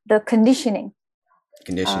the conditioning,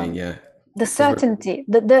 Conditioning, yeah. the Because we're certainty,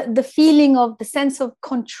 the feeling of the sense of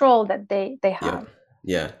control that they Yep. have.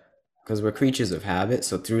 Yeah. Because we're creatures of habit.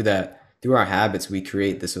 So through our habits, we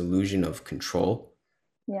create this illusion of control.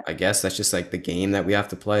 Yeah. I guess that's just like the game that we have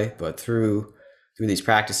to play. But through these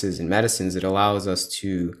practices and medicines, it allows us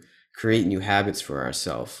to create new habits for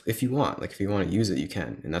ourselves. If you want, like if you want to use it, you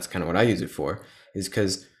can. And that's kind of what I use it for, is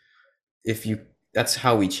because if you that's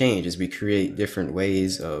how we change, is we create different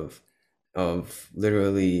ways of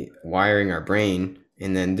literally wiring our brain,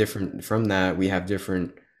 and then different from that we have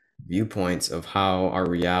different viewpoints of how our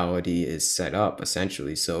reality is set up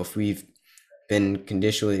essentially. So if we've been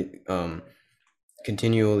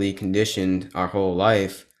continually conditioned our whole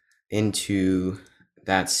life into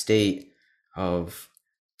that state of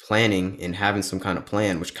planning and having some kind of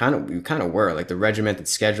plan, which we kind of were like the regimented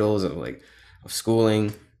schedules of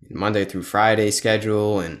schooling, Monday through Friday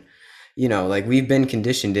schedule, and like we've been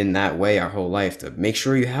conditioned in that way our whole life to make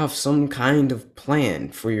sure you have some kind of plan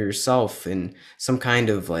for yourself and some kind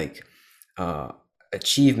of like uh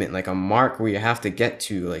achievement, like a mark where you have to get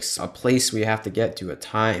to, like a place where you have to get to, a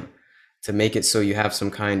time to make it so you have some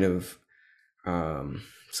kind of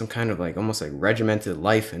like almost like regimented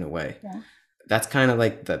life in a way. Yeah. That's kind of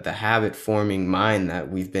like the habit forming mind that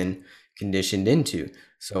we've been conditioned into.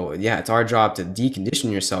 So yeah, it's our job to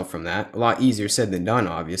decondition yourself from that. A lot easier said than done,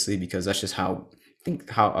 obviously, because that's just how I think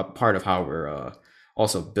how a part of how we're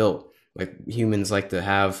also built. Like humans like to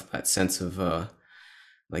have that sense of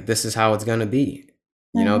like this is how it's gonna be.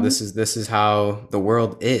 Mm-hmm. This is how the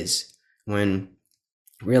world is. When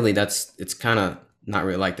really it's kind of not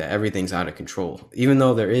really like that. Everything's out of control, even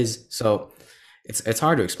though there is. So it's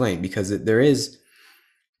hard to explain because there is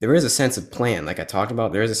a sense of plan, like I talked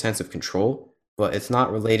about. There is a sense of control, but it's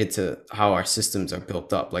not related to how our systems are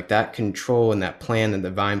built up. Like that control and that plan, the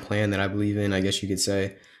divine plan that I believe in, I guess you could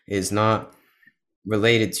say, is not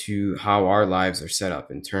related to how our lives are set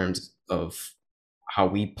up in terms of how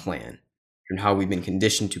we plan and how we've been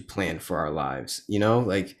conditioned to plan for our lives.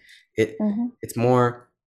 Like it Mm-hmm. it's more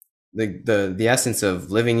the essence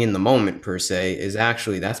of living in the moment per se is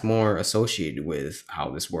actually that's more associated with how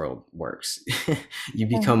this world works. You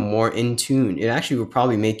become Mm-hmm. more in tune. It actually will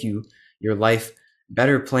probably make your life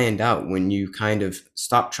better planned out when you kind of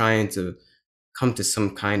stop trying to come to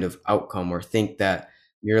some kind of outcome or think that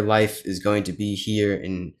your life is going to be here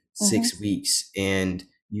in Mm-hmm. 6 weeks, and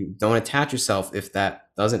you don't attach yourself if that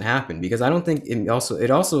doesn't happen. Because I don't think it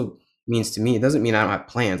also means, to me, it doesn't mean I don't have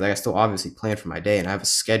plans. Like I still obviously plan for my day and I have a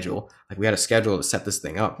schedule. Like we had a schedule to set this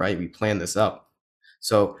thing up, right? We plan this up.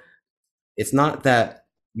 So it's not that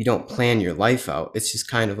you don't plan your life out. It's just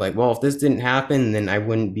kind of like, well, if this didn't happen, then I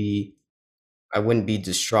wouldn't be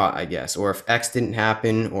distraught, I guess. Or if X didn't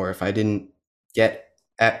happen, or if I didn't get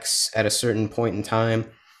X at a certain point in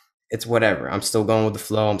time, it's whatever. I'm still going with the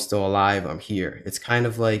flow. I'm still alive. I'm here. It's kind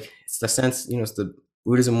of like, it's the sense, it's the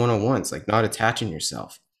Buddhism 101. It's like not attaching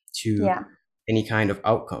yourself to Yeah. any kind of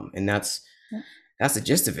outcome. And that's the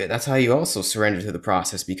gist of it. That's how you also surrender to the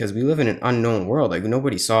process, because we live in an unknown world. Like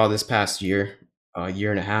nobody saw this past year,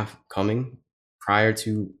 year and a half coming prior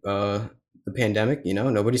to the pandemic.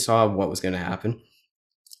 Nobody saw what was going to happen.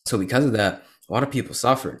 So because of that, a lot of people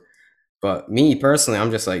suffered. But me personally,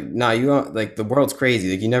 I'm just like, nah, you don't, like, the world's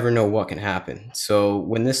crazy. Like you never know what can happen. So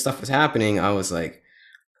when this stuff was happening, I was like,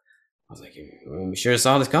 we should have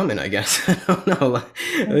saw this coming, I guess. I don't know. Like,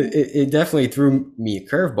 it definitely threw me a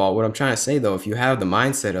curveball. What I'm trying to say, though, if you have the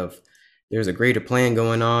mindset of there's a greater plan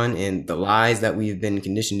going on and the lies that we've been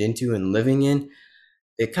conditioned into and living in,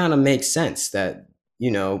 it kind of makes sense that,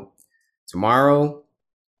 tomorrow,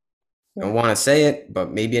 I don't want to say it,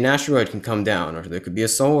 but maybe an asteroid can come down, or there could be a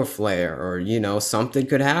solar flare, or, something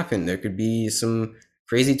could happen. There could be some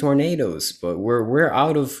crazy tornadoes, but we're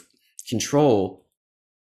out of control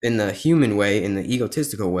in the human way, in the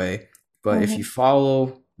egotistical way. But if you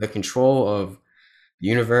follow the control of the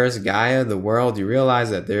universe, Gaia, the world, you realize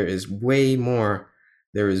that there is way more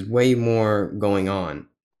going on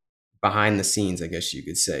behind the scenes, I guess you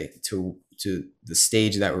could say, to the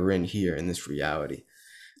stage that we're in here in this reality.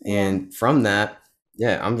 And from that,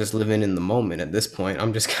 I'm just living in the moment at this point.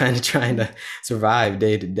 I'm just kind of trying to survive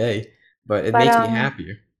day to day, but it makes me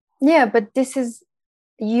happier. Yeah, but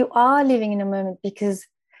you are living in a moment because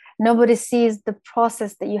nobody sees the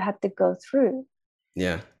process that you had to go through.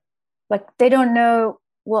 Yeah. Like they don't know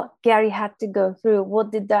what Gary had to go through.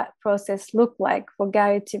 What did that process look like for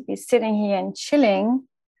Gary to be sitting here and chilling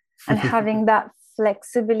and having that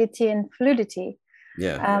flexibility and fluidity?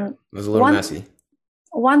 Yeah, it was a little messy.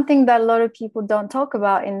 One thing that a lot of people don't talk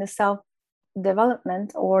about in the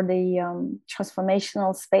self-development or the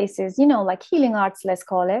transformational spaces, like healing arts, let's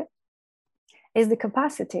call it, is the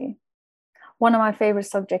capacity. One of my favorite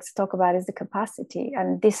subjects to talk about is the capacity.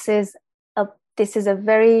 And this is a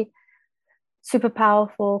very super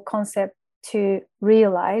powerful concept to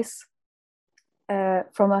realize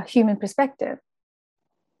from a human perspective.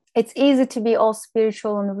 It's easy to be all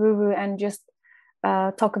spiritual and woo-woo and just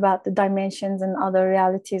talk about the dimensions and other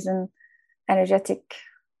realities and energetic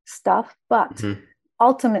stuff. But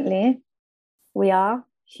ultimately, we are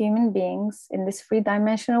human beings in this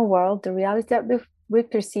three-dimensional world. The reality that we're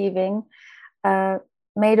perceiving,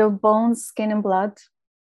 made of bones, skin, and blood.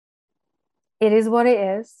 It is what it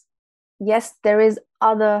is. Yes, there is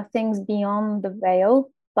other things beyond the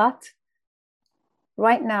veil, but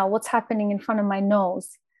right now, what's happening in front of my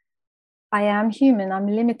nose, I am human. I'm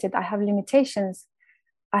limited. I have limitations.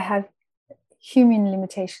 I have human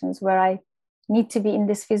limitations where I need to be in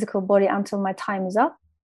this physical body until my time is up.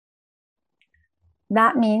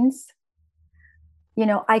 That means,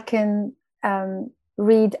 I can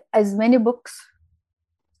read as many books.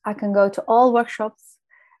 I can go to all workshops.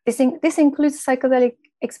 This includes psychedelic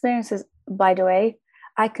experiences, by the way.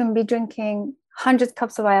 I can be drinking 100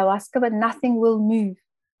 cups of ayahuasca, but nothing will move.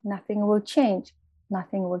 Nothing will change.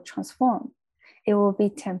 Nothing will transform. It will be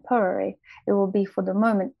temporary. It will be for the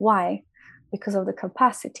moment. Why? Because of the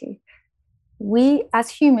capacity. We, as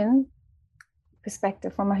human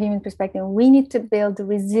perspective, from a human perspective, we need to build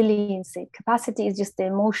resiliency. Capacity is just the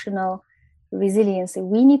emotional resiliency.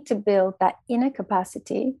 We need to build that inner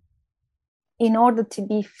capacity in order to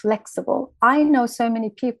be flexible. I know so many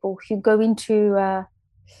people who go into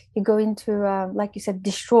like you said,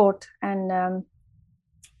 distraught and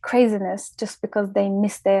craziness just because they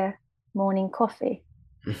miss their morning coffee.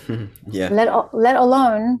 Yeah. Let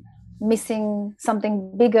alone missing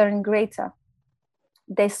something bigger and greater.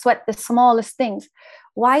 They sweat the smallest things.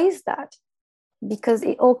 Why is that? Because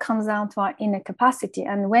it all comes down to our inner capacity.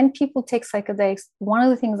 And when people take psychedelics, one of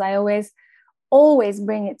the things I always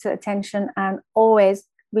bring it to attention and always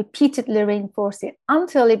repeatedly reinforce it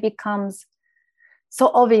until it becomes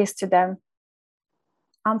so obvious to them.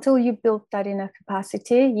 Until you build that inner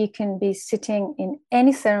capacity, you can be sitting in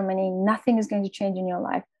any ceremony, nothing is going to change in your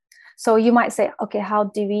life. So you might say, okay, how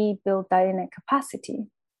do we build that inner capacity?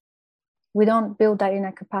 We don't build that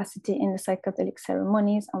inner capacity in the psychedelic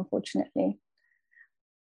ceremonies, unfortunately.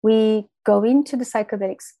 We go into the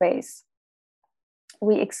psychedelic space.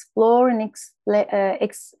 We explore and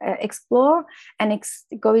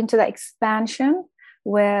go into that expansion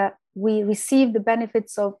where we receive the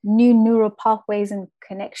benefits of new neural pathways and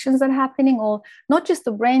connections that are happening, or not just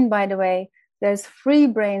the brain, by the way. There's 3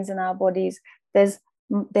 brains in our bodies. There's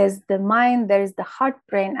the mind, there is the heart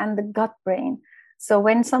brain, and the gut brain. So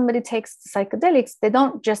when somebody takes psychedelics, they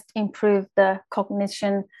don't just improve the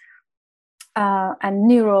cognition and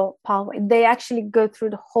neural pathway. They actually go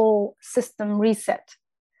through the whole system reset.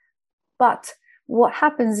 But what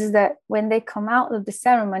happens is that when they come out of the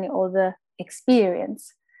ceremony or the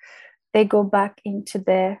experience, they go back into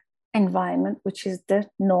their environment, which is the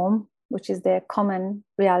norm, which is their common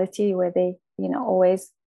reality where they,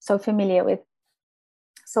 always so familiar with.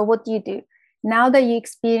 So what do? Now that you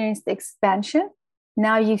experience the expansion,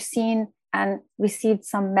 now you've seen and received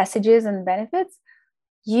some messages and benefits,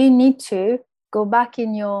 you need to go back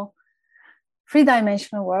in your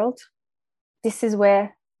three-dimensional world. This is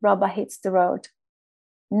where rubber hits the road.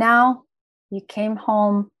 Now you came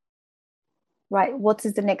home, right? What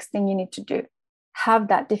is the next thing you need to do? Have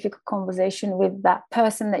that difficult conversation with that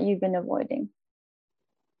person that you've been avoiding.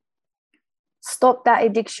 Stop that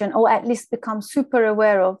addiction, or at least become super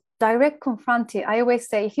aware of. Direct confront it. I always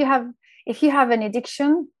say, if you have an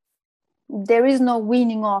addiction, there is no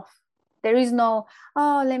weaning off. There is no,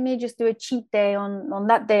 let me just do a cheat day on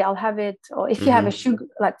that day, I'll have it. Or if you have a sugar,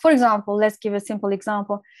 like for example, let's give a simple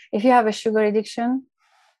example. If you have a sugar addiction,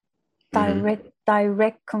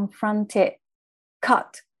 direct confront it,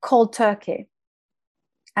 cut, cold turkey.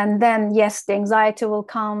 And then, yes, the anxiety will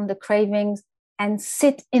come, the cravings, and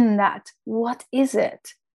sit in that. What is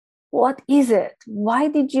it? What is it? Why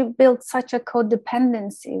did you build such a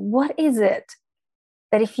codependency? What is it?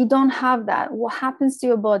 That if you don't have that, what happens to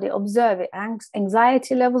your body? Observe it.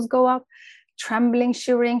 Anxiety levels go up, trembling,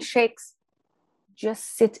 shivering, shakes.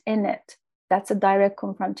 Just sit in it. That's a direct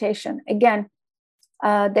confrontation. Again,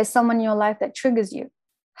 there's someone in your life that triggers you.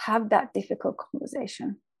 Have that difficult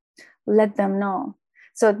conversation. Let them know.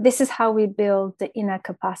 So this is how we build the inner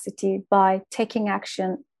capacity, by taking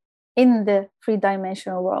action in the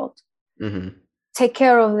three-dimensional world. Take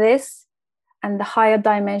care of this, and the higher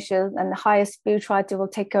dimensions and the higher spirituality will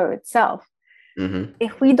take care of itself.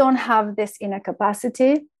 If we don't have this inner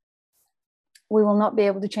capacity, we will not be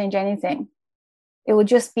able to change anything. It will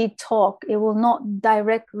just be talk. It will not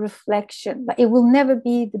direct reflection, but it will never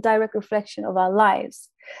be the direct reflection of our lives.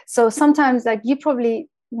 So sometimes, like, you probably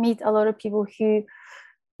meet a lot of people who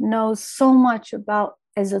know so much about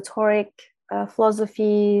esoteric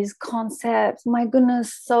philosophies, concepts. My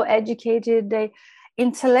goodness, so educated. They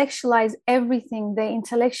intellectualize everything. They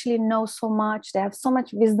intellectually know so much. They have so much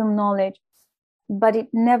wisdom, knowledge, but it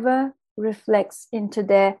never reflects into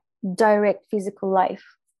their direct physical life.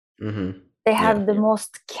 They have the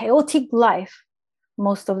most chaotic life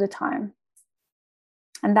most of the time.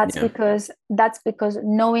 And that's because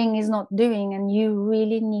knowing is not doing, and you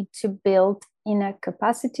really need to build inner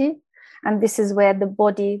capacity. And this is where the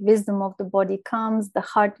body wisdom of the body comes, the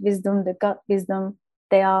heart wisdom, the gut wisdom.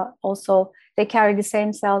 They carry the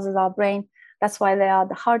same cells as our brain. That's why they are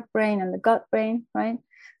the heart brain and the gut brain, right?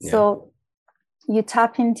 So you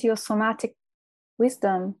tap into your somatic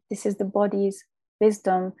wisdom. This is the body's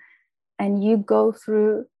wisdom. And you go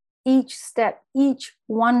through each step, each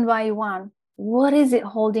one by one. What is it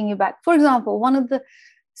holding you back? For example, one of the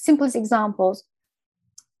simplest examples,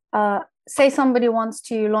 say somebody wants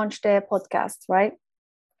to launch their podcast, right?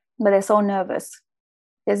 But they're so nervous.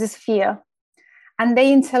 There's this fear. And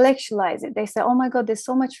they intellectualize it. They say, oh my God, there's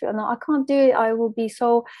so much fear. No, I can't do it. I will be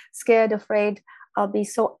so scared, afraid. I'll be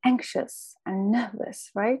so anxious and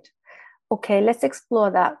nervous, right? Okay, let's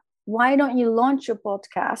explore that. Why don't you launch your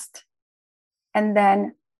podcast and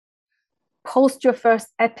then post your first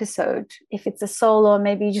episode? If it's a solo,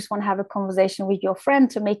 maybe you just want to have a conversation with your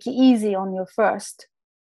friend to make it easy on your first.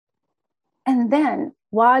 And then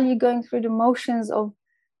while you're going through the motions of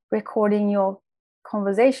recording your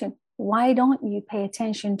conversation, why don't you pay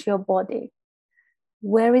attention to your body?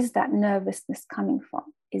 Where is that nervousness coming from?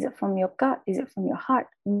 Is it from your gut? Is it from your heart?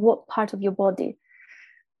 What part of your body?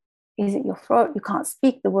 Is it your throat? You can't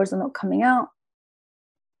speak. The words are not coming out.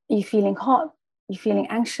 Are you feeling hot? Are you feeling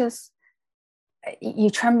anxious? Are you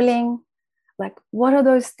trembling? Like, what are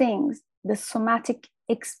those things? The somatic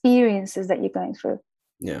experiences that you're going through.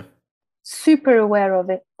 Yeah. Super aware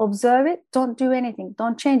of it. Observe it. Don't do anything.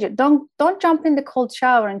 Don't change it. Don't jump in the cold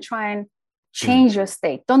shower and try and change your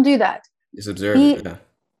state. Don't do that. Just observe it. Yeah.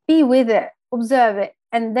 Be with it. Observe it.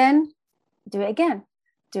 And then do it again.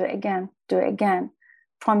 Do it again. Do it again.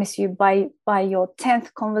 Promise you, by your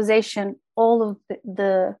 10th conversation, all of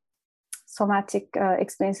the somatic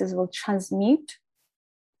experiences will transmute,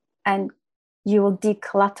 and you will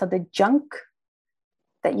declutter the junk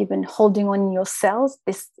that you've been holding on in your cells,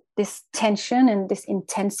 this tension and this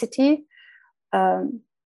intensity, and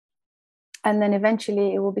then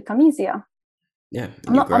eventually it will become easier. Yeah,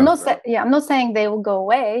 I'm not saying they will go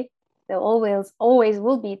away. They always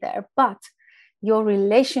will be there, but your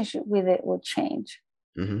relationship with it will change.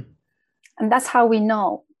 And that's how we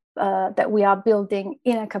know that we are building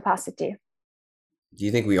inner capacity. Do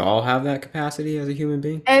you think we all have that capacity as a human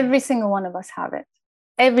being? Every single one of us have it.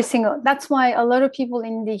 Every single. That's why a lot of people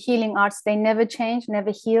in the healing arts, they never change,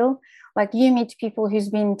 never heal. Like you meet people who's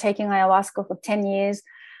been taking ayahuasca for 10 years,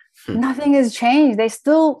 nothing has changed. They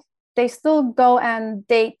still go and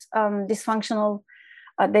date dysfunctional.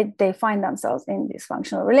 They find themselves in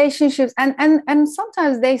dysfunctional relationships, and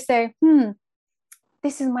sometimes they say,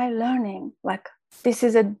 this is my learning. Like this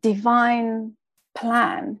is a divine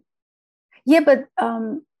plan. Yeah, but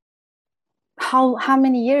how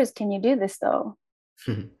many years can you do this though?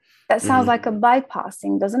 That sounds like a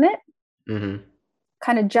bypassing, doesn't it?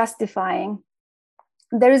 Kind of justifying.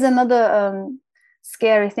 There is another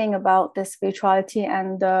scary thing about the spirituality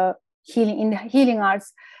and the healing in the healing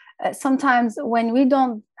arts. Sometimes when we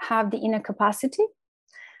don't have the inner capacity,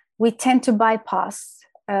 we tend to bypass.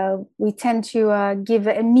 We tend to give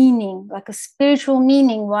a meaning, like a spiritual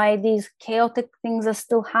meaning, why these chaotic things are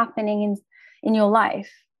still happening in your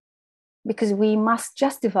life, because we must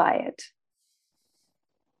justify it,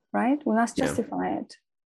 right? We must justify it.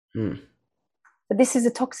 But this is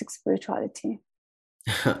a toxic spirituality.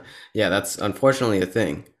 Yeah, that's unfortunately a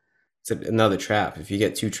thing. It's another trap. If you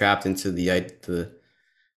get too trapped into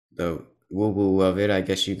the woo-woo of it, I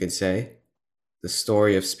guess you could say, the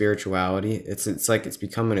story of spirituality, it's like it's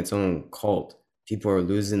becoming its own cult. People are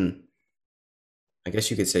losing, I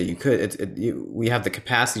guess you could say, we have the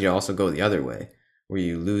capacity to also go the other way, where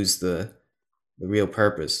you lose the real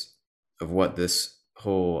purpose of what this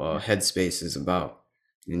whole headspace is about,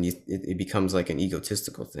 and it becomes like an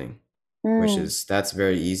egotistical thing, that's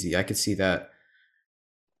very easy. I could see that.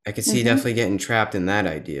 I could see definitely getting trapped in that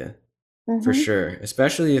idea, for sure.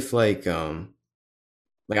 Especially if like I'm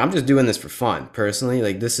just doing this for fun personally.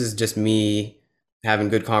 Like this is just me having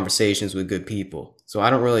good conversations with good people. So I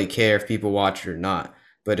don't really care if people watch it or not.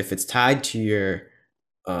 But if it's tied to your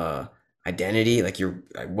identity, like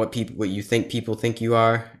what you think people think you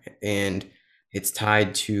are, and it's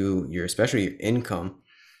tied to especially your income,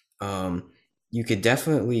 you could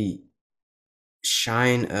definitely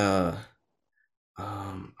shine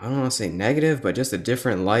I don't want to say negative, but just a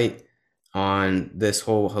different light on this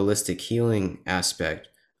whole holistic healing aspect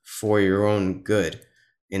for your own good.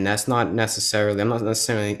 And I'm not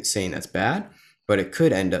necessarily saying that's bad, but it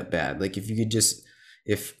could end up bad. Like if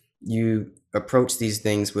you approach these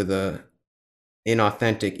things with a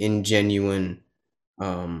inauthentic, ingenuine,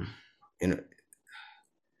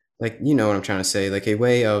 like, you know what I'm trying to say, like a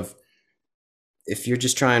way of, if you're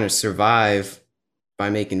just trying to survive by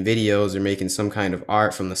making videos or making some kind of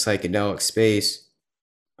art from the psychedelic space,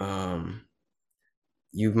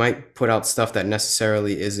 you might put out stuff that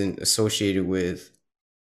necessarily isn't associated with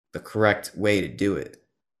the correct way to do it.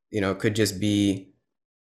 You know, it could just be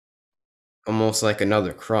almost like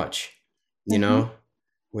another crutch, you know,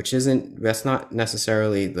 that's not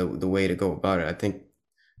necessarily the way to go about it. I think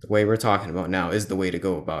the way we're talking about now is the way to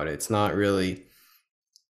go about it. It's not really,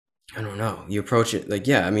 I don't know, you approach it like,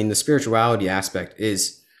 yeah, I mean, the spirituality aspect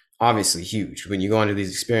is obviously huge. When you go into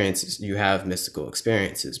these experiences, you have mystical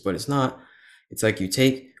experiences, but it's like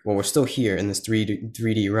we're still here in this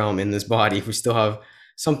 3D realm, in this body. We still have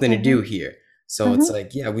something to do here. So it's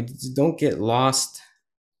like, yeah, we don't get lost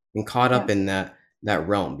and caught up in that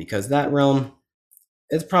realm, because that realm,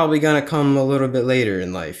 it's probably going to come a little bit later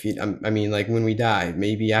in life. I mean, like when we die,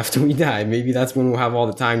 maybe after we die, maybe that's when we'll have all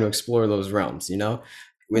the time to explore those realms, you know?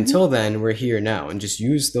 Until then, we're here now, and just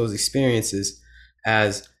use those experiences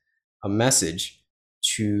as a message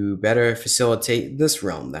to better facilitate this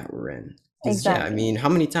realm that we're in. Exactly. Yeah, I mean, how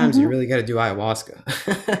many times do you really got to do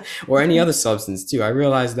ayahuasca or any other substance too? I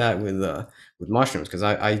realized that with mushrooms, because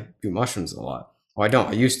I do mushrooms a lot. Well, I don't.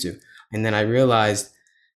 I used to, and then I realized,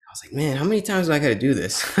 I was like, man, how many times do I got to do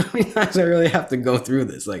this? How many times do I really have to go through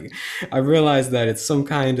this? Like, I realized that it's some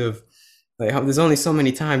kind of like, there's only so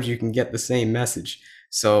many times you can get the same message.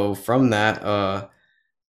 So from that,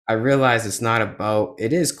 I realized it's not about,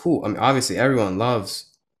 it is cool. I mean, obviously everyone loves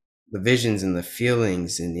the visions and the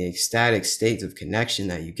feelings and the ecstatic states of connection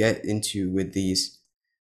that you get into with these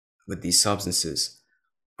substances.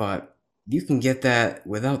 But you can get that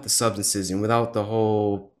without the substances and without the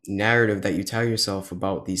whole narrative that you tell yourself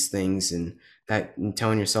about these things, and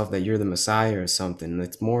telling yourself that you're the Messiah or something.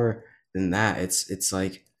 It's more than that. It's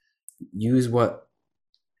like, use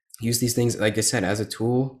these things, like I said, as a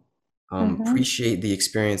tool. Appreciate the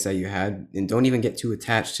experience that you had, and don't even get too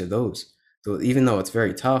attached to those. So even though it's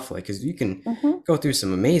very tough, like, because you can go through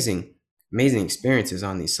some amazing experiences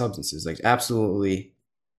on these substances, like absolutely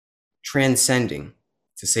transcending,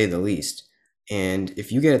 to say the least. And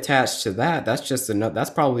if you get attached to that, that's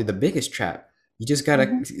probably the biggest trap You just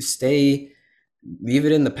gotta leave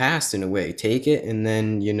it in the past in a way. Take it, and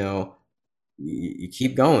then you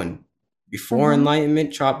keep going. Before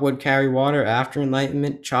enlightenment, chop wood, carry water. After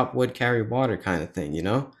enlightenment, chop wood, carry water, kind of thing.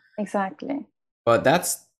 Exactly. But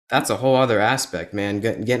that's a whole other aspect, man.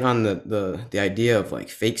 Getting on the idea of like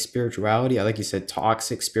fake spirituality, like you said,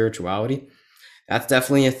 toxic spirituality. That's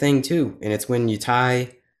definitely a thing too. And it's when you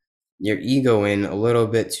tie your ego in a little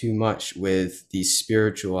bit too much with these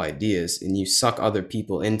spiritual ideas, and you suck other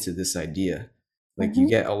people into this idea. Like you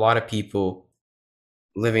get a lot of people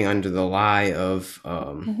living under the lie of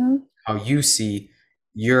how you see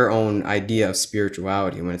your own idea of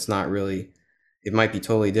spirituality, when it's not really. It might be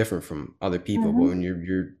totally different from other people, but when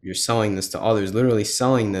you're selling this to others, literally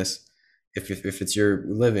selling this, if it's your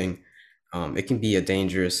living, it can be a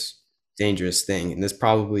dangerous thing. And there's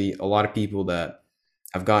probably a lot of people that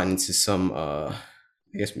have gotten into some, I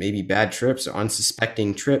guess maybe bad trips or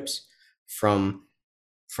unsuspecting trips from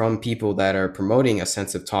people that are promoting a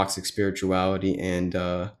sense of toxic spirituality, and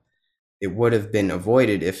it would have been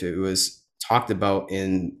avoided if it was talked about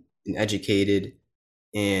in an educated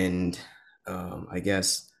and I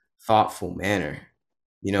guess thoughtful manner,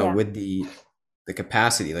 with the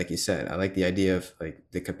capacity, like you said. I like the idea of like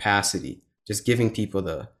the capacity, just giving people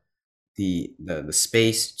the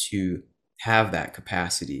space to have that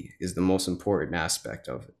capacity is the most important aspect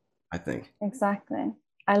of it, I think. Exactly.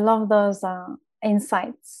 I love those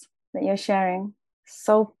insights that you're sharing.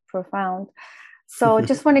 So profound. So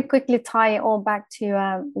just want to quickly tie it all back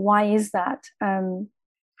to why is that?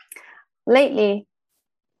 Lately,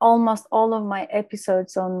 almost all of my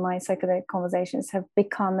episodes on my psychedelic conversations have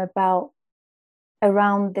become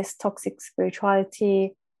around this toxic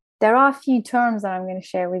spirituality. There are a few terms that I'm going to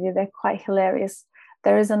share with you. They're quite hilarious.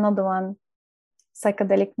 There is another one,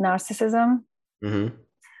 psychedelic narcissism.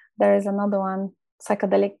 There is another one,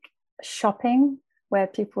 psychedelic shopping, where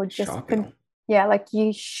people just like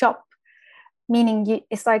you shop, meaning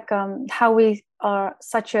it's like how we are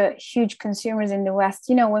such a huge consumers in the West.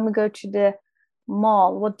 When we go to the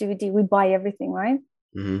mall, what do? We buy everything, right?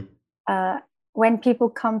 When people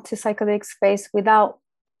come to psychedelic space without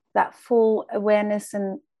that full awareness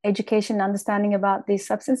and education, understanding about these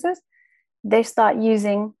substances, they start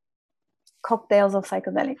using cocktails of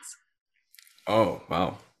psychedelics. Oh,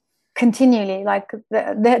 wow. Continually. Like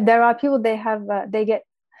there are people, they get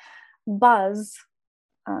buzz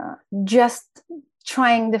just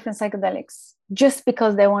trying different psychedelics just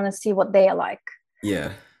because they want to see what they are like.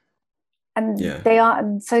 And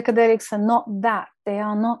psychedelics are not that. They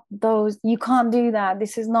are not those. You can't do that.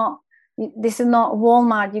 This is not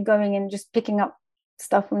Walmart. You're going and just picking up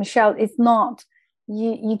stuff from the shelf. It's not.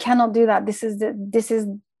 You cannot do that. This is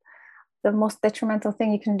the most detrimental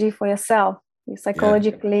thing you can do for yourself,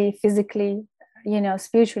 psychologically, physically,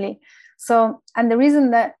 spiritually. So, and the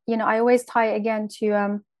reason that I always tie again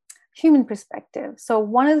to human perspective. So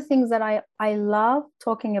one of the things that I love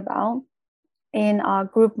talking about in our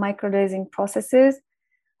group microdosing processes,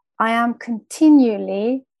 I am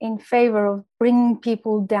continually in favor of bringing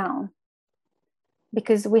people down,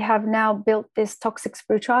 because we have now built this toxic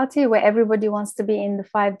spirituality where everybody wants to be in the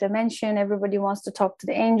 5 dimension. Everybody wants to talk to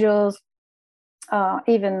the angels.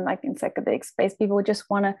 Even like in psychedelic space, people just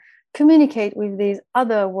want to communicate with these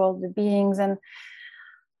other worldly beings. And,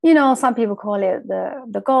 some people call it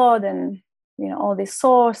the God and, all this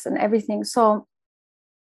source and everything. So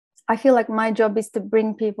I feel like my job is to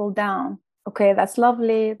bring people down. Okay, that's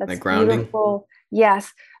lovely. That's like beautiful.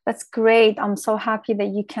 Yes, that's great. I'm so happy that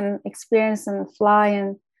you can experience and fly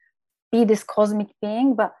and be this cosmic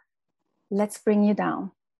being, but let's bring you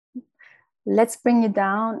down. Let's bring you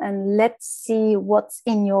down and let's see what's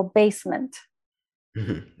in your basement.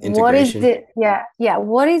 What is it?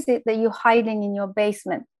 What is it that you're hiding in your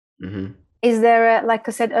basement? Is there like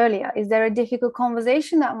I said earlier, is there a difficult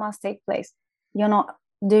conversation that must take place? You're not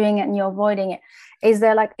doing it and you're avoiding it. Is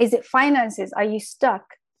it finances? Are you stuck?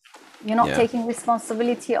 You're not taking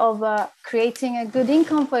responsibility of creating a good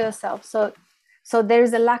income for yourself. So there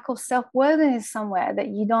is a lack of self-worthiness somewhere, that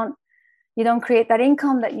you don't create that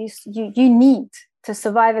income that you need to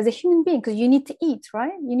survive as a human being, because you need to eat,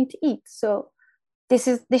 right? You need to eat. So this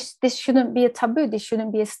shouldn't be a taboo. This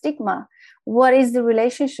shouldn't be a stigma. What is the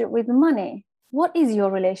relationship with money? What is your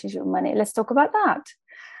relationship with money? Let's talk about that.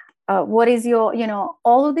 What is your,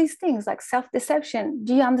 all of these things like self-deception.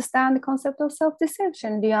 Do you understand the concept of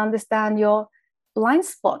self-deception? Do you understand your blind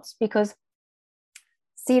spots? Because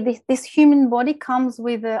see, this human body comes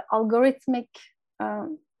with an algorithmic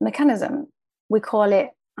mechanism. We call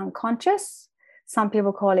it unconscious. Some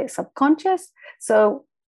people call it subconscious. So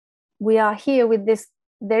we are here with this.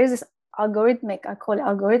 There is this algorithmic. I call it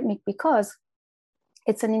algorithmic because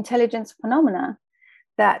it's an intelligence phenomena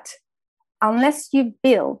that unless you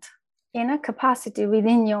build inner capacity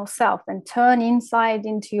within yourself and turn inside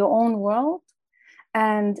into your own world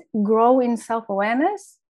and grow in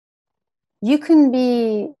self-awareness, you can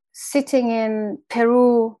be sitting in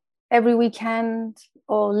Peru every weekend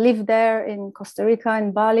or live there in Costa Rica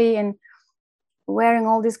and Bali and wearing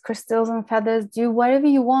all these crystals and feathers, do whatever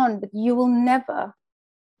you want, but you will never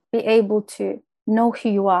be able to know who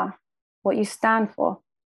you are, what you stand for.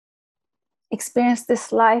 Experience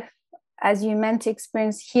this life as you're meant to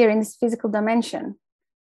experience here in this physical dimension.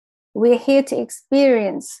 We're here to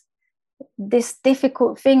experience this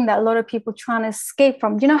difficult thing that a lot of people trying to escape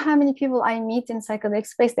from. Do you know how many people I meet in psychedelic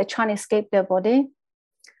space, they're trying to escape their body?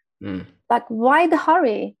 Like, why the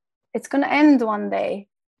hurry? It's going to end one day.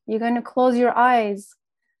 You're going to close your eyes,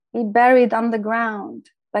 be buried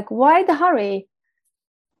underground. Like, why the hurry?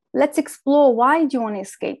 Let's explore. Why do you want to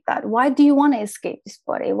escape that? Why do you want to escape this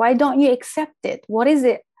body? Why don't you accept it? What is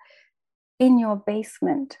it in your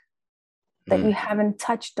basement that you haven't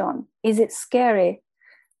touched on? Is it scary?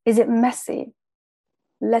 Is it messy?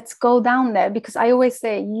 Let's go down there, because I always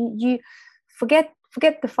say you forget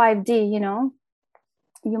the 5D, you know.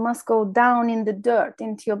 You must go down in the dirt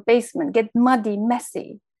into your basement, get muddy,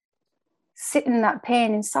 messy, sit in that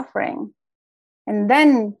pain and suffering, and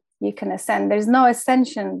then you can ascend. There's no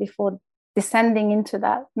ascension before descending into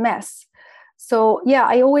that mess. So yeah,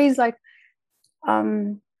 I always like,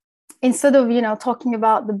 instead of, you know, talking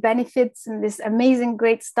about the benefits and this amazing,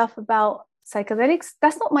 great stuff about psychedelics,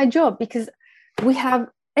 that's not my job, because we have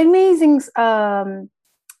amazing,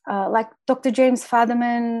 like Dr. James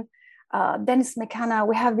Fadiman, Dennis McKenna.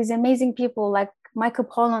 We have these amazing people like Michael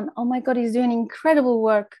Pollan. Oh my God, he's doing incredible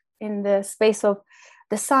work in the space of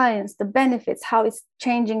the science, the benefits, how it's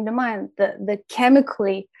changing the mind, the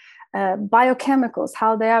chemically, biochemicals,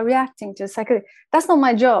 how they are reacting to psychedelics. That's not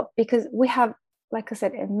my job, because we have, like I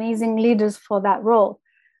said, amazing leaders for that role.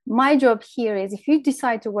 My job here is, if you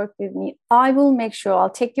decide to work with me, I will make sure I'll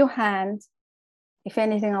take your hand. If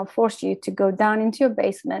anything, I'll force you to go down into your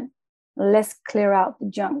basement. Let's clear out the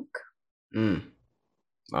junk.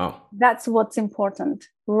 Wow. That's what's important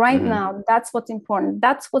right now. That's what's important.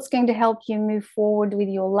 That's what's going to help you move forward with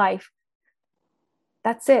your life.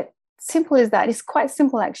 That's it. Simple as that. It's quite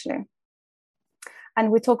simple, actually. And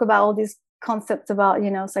we talk about all these concepts about, you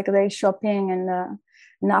know, psychedelic shopping and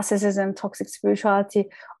narcissism, toxic spirituality.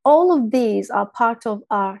 All of these are part of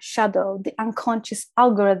our shadow, the unconscious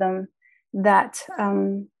algorithm that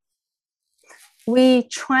we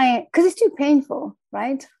try, because it's too painful,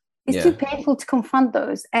 right? It's too painful to confront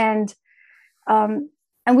those. And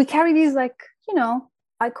we carry these, like, you know,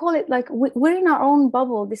 I call it like we're in our own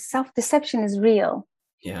bubble. This self-deception is real.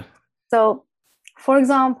 Yeah. So, for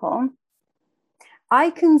example,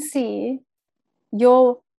 I can see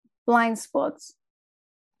your blind spots,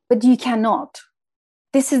 but you cannot.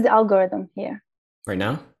 This is the algorithm here. Right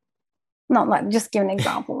now? Not like, just give an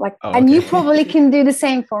example. Like, oh, and okay. you probably can do the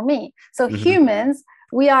same for me. So humans,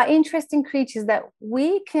 we are interesting creatures that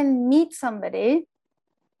we can meet somebody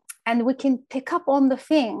and we can pick up on the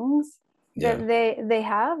things that they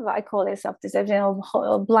have. I call it self-deception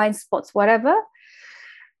or blind spots, whatever.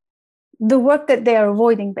 The work that they are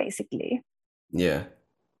avoiding, basically. Yeah,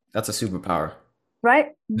 that's a superpower.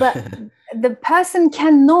 Right? But the person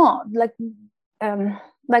cannot,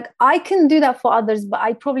 like I can do that for others, but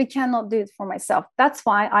I probably cannot do it for myself. That's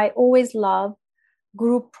why I always love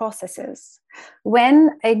group processes.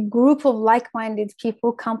 When a group of like-minded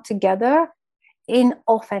people come together in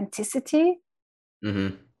authenticity,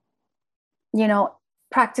 you know,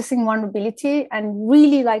 practicing vulnerability and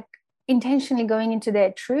really like intentionally going into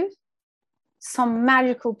their truth, some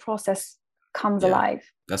magical process comes alive.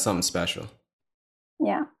 That's something special.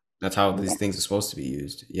 Yeah. That's how these things are supposed to be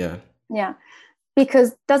used. Yeah. Yeah.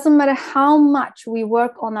 Because it doesn't matter how much we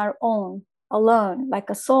work on our own, alone, like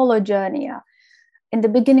a solo journey. In the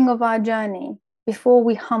beginning of our journey, before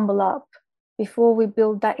we humble up, before we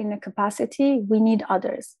build that inner capacity, we need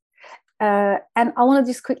others. And I want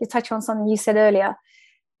to just quickly touch on something you said earlier.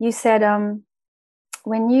 You said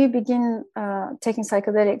when you begin taking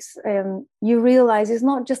psychedelics, you realize it's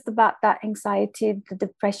not just about that anxiety, the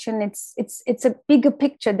depression. It's a bigger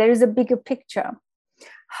picture. There is a bigger picture.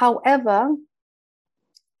 However,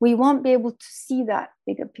 we won't be able to see that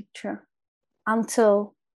bigger picture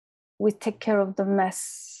until we take care of the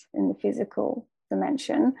mess in the physical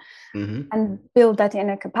dimension and build that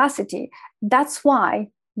inner capacity. That's why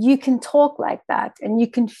you can talk like that and you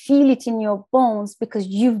can feel it in your bones, because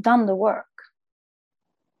you've done the work.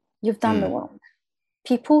 You've done the work.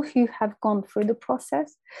 People who have gone through the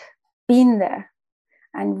process, been there,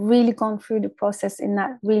 and really gone through the process in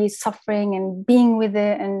that really suffering and being with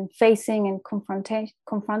it and facing and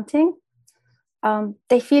confronting,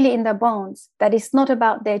 they feel it in their bones that it's not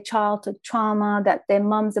about their childhood trauma, that their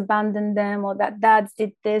mums abandoned them or that dads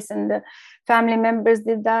did this and the family members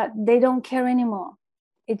did that. They don't care anymore.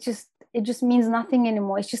 It just means nothing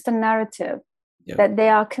anymore. It's just a narrative. Yep. That they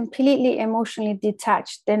are completely emotionally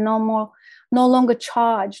detached. They're no longer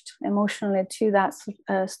charged emotionally to that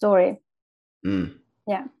story.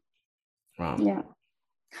 Yeah. Wow. Yeah.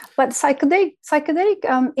 But psychedelic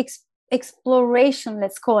exploration,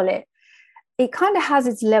 let's call it, it kind of has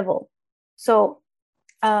its level. So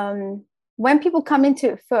when people come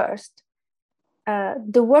into it first,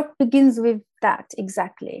 the work begins with that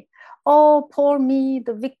exactly. Oh, poor me,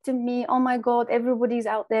 the victim me. Oh my God, everybody's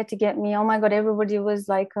out there to get me. Oh my God, everybody was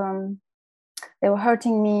like, they were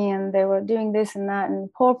hurting me and they were doing this and that.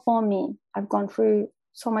 And poor me. I've gone through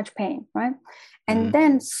so much pain, right? And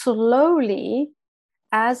then slowly,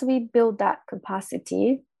 as we build that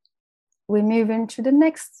capacity, we move into the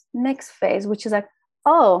next phase, which is like,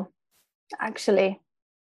 oh, actually,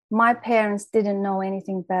 my parents didn't know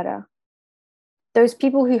anything better. Those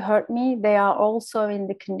people who hurt me, they are also in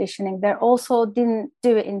the conditioning. They also didn't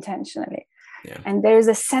do it intentionally. Yeah. And there is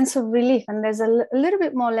a sense of relief and there's a little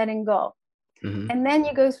bit more letting go. And then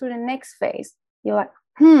you go through the next phase. You're like,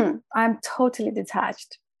 I'm totally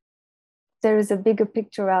detached. There is a bigger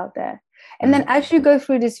picture out there. And then as you go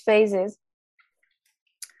through these phases,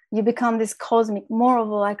 you become this cosmic, more of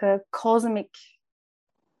like a cosmic,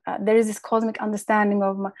 there is this cosmic understanding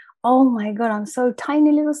of oh my God, I'm so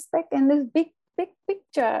tiny little speck in this big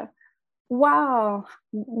picture. Wow,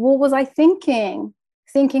 what was I thinking?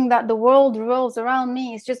 Thinking that the world revolves around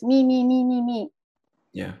me. It's just me.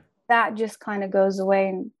 Yeah. That just kind of goes away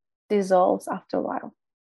and dissolves after a while.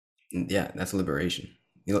 Yeah, that's liberation.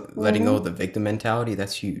 Letting go of the victim mentality,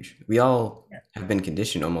 that's huge. We all have been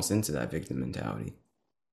conditioned almost into that victim mentality.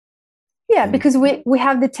 Yeah, because we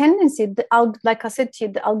have the tendency, like I said to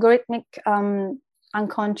you, the algorithmic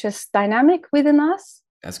unconscious dynamic within us.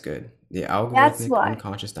 That's good. The algorithmic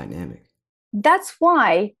unconscious dynamic. That's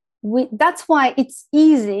why it's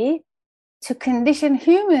easy to condition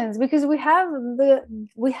humans, because we have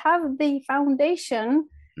the foundation,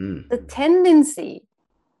 the tendency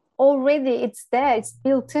already. It's there, it's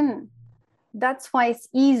built in. That's why it's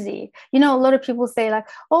easy. You know, a lot of people say like,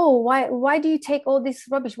 oh, why do you take all this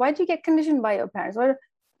rubbish? Why do you get conditioned by your parents?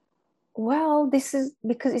 Well, this is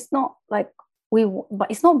because it's not like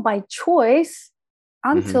it's not by choice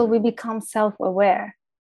until we become self-aware.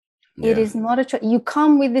 It is not a choice. You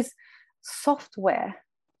come with this software.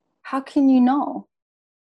 How can you know?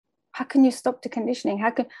 How can you stop the conditioning?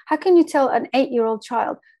 How can you tell an 8-year-old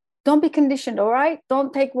child, don't be conditioned, all right?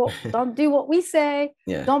 Don't do what we say.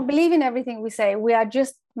 Yeah. Don't believe in everything we say. We are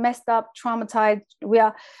just messed up, traumatized.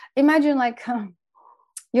 Imagine like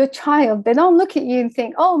your child, they don't look at you and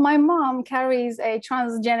think, oh, my mom carries a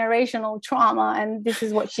transgenerational trauma and this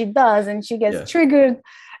is what she does and she gets triggered.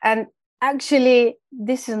 And actually,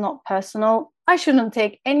 this is not personal. I shouldn't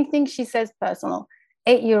take anything she says personal.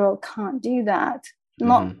 8-year-old can't do that.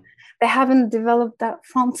 They haven't developed that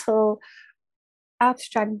frontal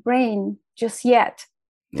abstract brain just yet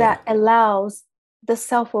that allows the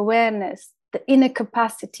self-awareness, the inner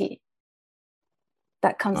capacity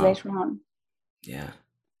that comes later on. Yeah.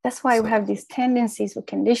 That's why we have these tendencies for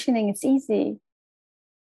conditioning. It's easy.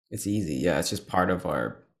 Yeah, it's just part of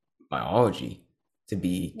our biology to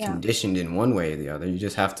be conditioned in one way or the other. You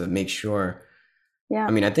just have to make sure. I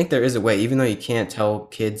mean, I think there is a way, even though you can't tell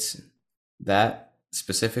kids that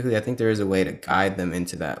specifically, I think there is a way to guide them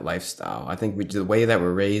into that lifestyle. I think the way that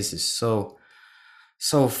we're raised is so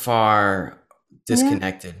far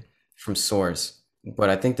disconnected from source. But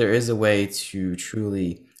I think there is a way to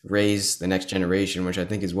truly raise the next generation, which I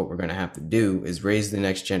think is what we're going to have to do, is raise the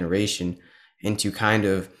next generation into kind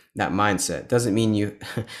of that mindset. Doesn't mean you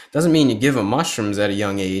give them mushrooms at a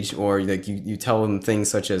young age, or like you tell them things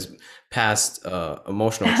such as past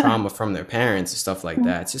emotional trauma from their parents and stuff like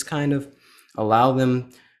that. It's just kind of allow them,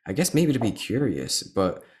 I guess, maybe to be curious,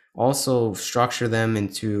 but also structure them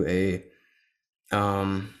into a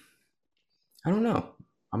I don't know.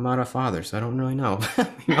 I'm not a father, so I don't really know.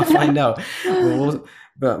 I'll find out.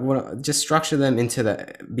 But just structure them into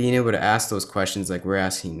that, being able to ask those questions like we're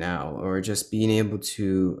asking now, or just being able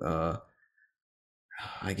to,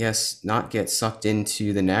 I guess, not get sucked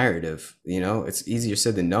into the narrative. You know, it's easier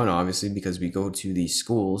said than done, obviously, because we go to these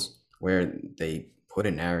schools where they put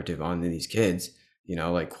a narrative onto these kids. You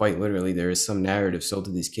know, like quite literally, there is some narrative sold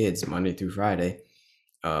to these kids Monday through Friday.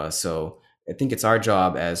 So I think it's our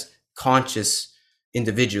job as conscious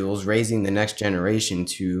individuals raising the next generation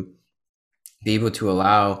to be able to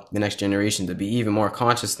allow the next generation to be even more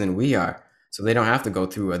conscious than we are, so they don't have to go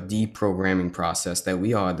through a deprogramming process that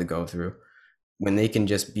we all had to go through, when they can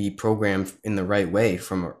just be programmed in the right way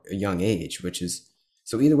from a young age, which is,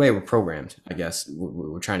 so either way we're programmed, I guess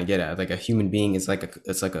we're trying to get at. Like a human being is like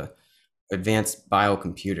it's like a advanced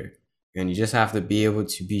biocomputer, and you just have to be able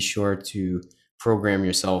to be sure to program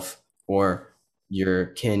yourself or your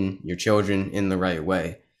kin, your children, in the right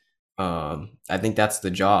way. I think that's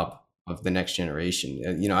the job of the next generation.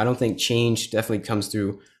 I don't think change definitely comes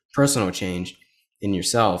through personal change in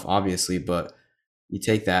yourself, obviously, but you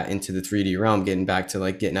take that into the 3D realm, getting back to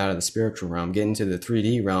like getting out of the spiritual realm, getting to the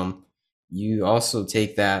 3D realm, you also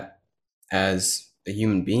take that as a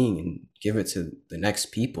human being and give it to the next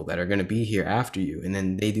people that are going to be here after you. And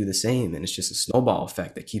then they do the same. And it's just a snowball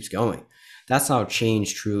effect that keeps going. That's how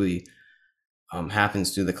change truly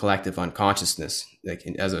happens through the collective unconsciousness. Like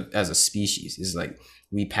as a species, is like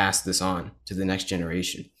we pass this on to the next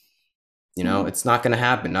generation. It's not going to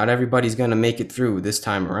happen. Not everybody's going to make it through this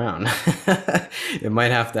time around. It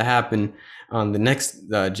might have to happen on the next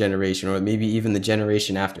generation, or maybe even the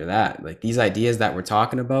generation after that. Like these ideas that we're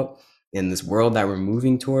talking about in this world that we're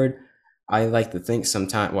moving toward, I like to think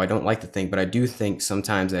sometimes, well, I don't like to think, but I do think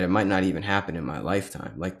sometimes that it might not even happen in my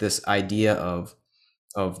lifetime. Like this idea of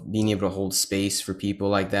being able to hold space for people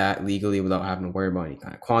like that legally without having to worry about any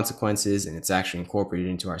kind of consequences, and it's actually incorporated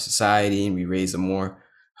into our society, and we raise a more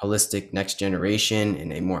holistic next generation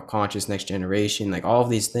and a more conscious next generation. Like all of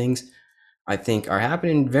these things I think are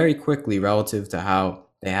happening very quickly relative to how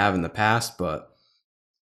they have in the past, but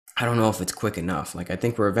I don't know if it's quick enough. Like I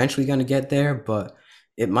think we're eventually going to get there, but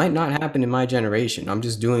it might not happen in my generation. I'm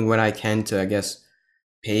just doing what I can to, I guess,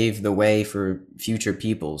 pave the way for future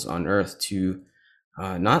peoples on Earth to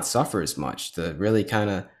not suffer as much, to really kind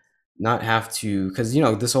of not have to, because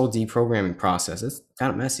this whole deprogramming process, it's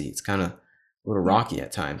kind of messy, it's kind of a little rocky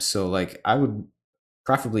at times. So like I would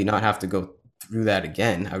preferably not have to go through that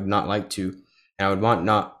again. I would not like to, and I would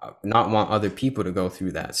not want other people to go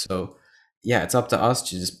through that. So yeah, it's up to us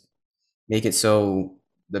to just make it so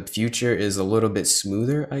the future is a little bit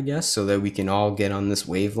smoother, I guess, so that we can all get on this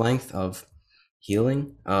wavelength of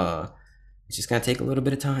healing. It's just gonna take a little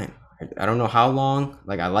bit of time. I don't know how long.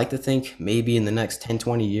 Like I like to think maybe in the next 10,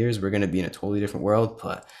 20 years, we're gonna be in a totally different world,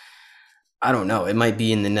 but I don't know. It might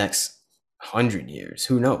be in the next 100 years.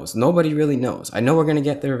 Who knows? Nobody really knows. I know we're gonna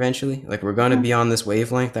get there eventually. Like we're gonna be on this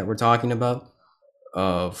wavelength that we're talking about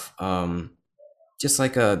of just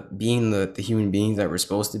like being the human beings that we're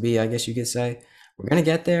supposed to be, I guess you could say. We're gonna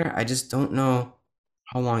get there. I just don't know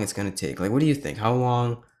how long it's gonna take. Like what do you think? How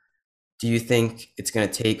long do you think it's gonna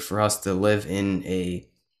take for us to live in a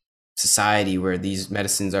society where these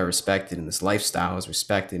medicines are respected and this lifestyle is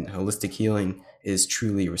respected and holistic healing is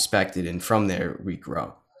truly respected, and from there we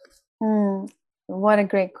grow? What a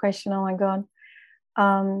great question. Oh my God.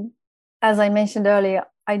 As I mentioned earlier,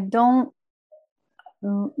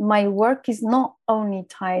 my work is not only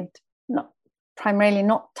primarily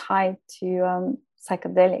not tied to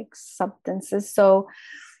psychedelic substances. So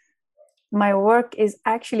my work is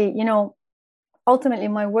actually, ultimately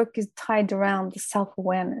my work is tied around the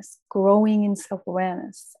self-awareness, growing in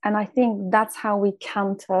self-awareness. And I think that's how we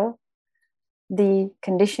counter the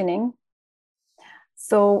conditioning.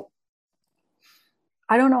 So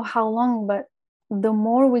I don't know how long, but the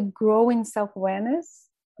more we grow in self-awareness,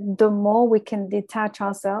 the more we can detach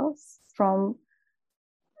ourselves from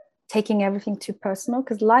taking everything too personal,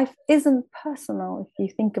 because life isn't personal if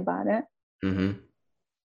you think about it,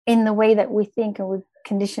 in the way that we think and we're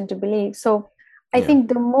conditioned to believe. So I think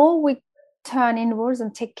the more we turn inwards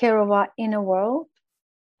and take care of our inner world,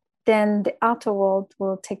 then the outer world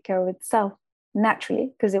will take care of itself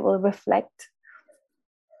naturally, because it will reflect.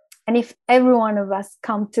 And if every one of us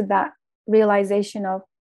come to that realization of,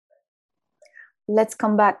 let's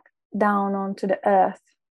come back down onto the earth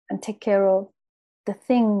and take care of the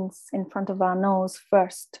things in front of our nose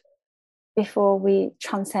first, before we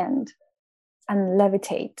transcend and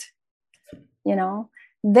levitate,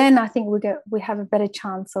 then I think we have a better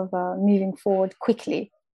chance of moving forward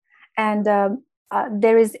quickly. And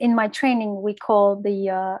there is, in my training, we call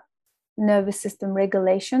the nervous system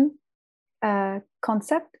regulation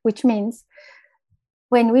concept, which means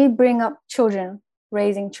when we bring up children,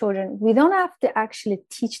 raising children, we don't have to actually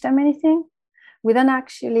teach them anything. We don't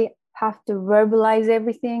actually have to verbalize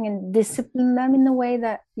everything and discipline them in the way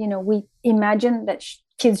that we imagine that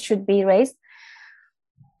kids should be raised.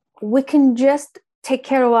 We can just take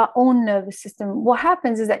care of our own nervous system. What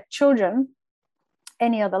happens is that children,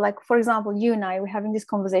 any other, like for example, you and I, we're having this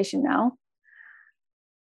conversation now.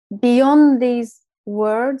 Beyond these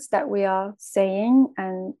words that we are saying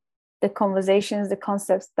and the conversations, the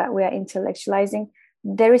concepts that we are intellectualizing,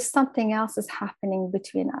 there is something else is happening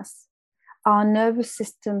between us. Our nervous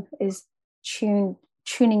system is tuning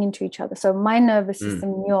into each other. So my nervous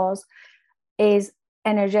system, yours, is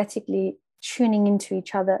energetically tuning into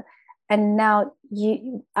each other. And now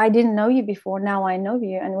I didn't know you before. Now I know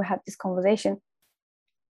you, and we have this conversation.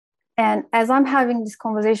 And as I'm having this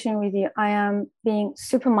conversation with you, I am being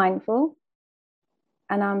super mindful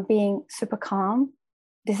and I'm being super calm.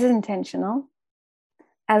 This is intentional.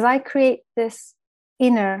 As I create this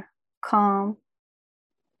inner calm,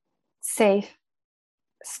 safe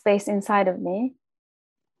space inside of me,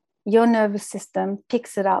 your nervous system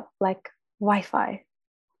picks it up like Wi-Fi.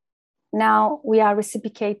 Now we are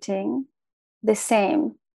reciprocating the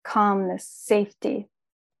same calmness, safety.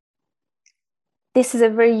 This is a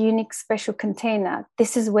very unique, special container.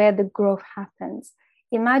 This is where the growth happens.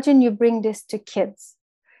 Imagine you bring this to kids.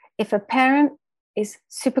 If a parent is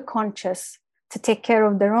super conscious to take care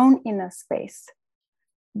of their own inner space,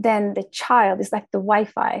 then the child is like the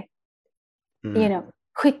Wi-Fi,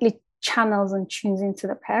 quickly channels and tunes into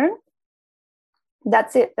the parent.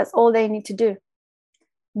 That's it. That's all they need to do.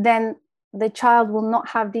 Then the child will not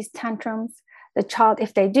have these tantrums. The child,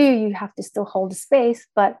 if they do, you have to still hold the space,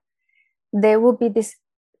 but there will be this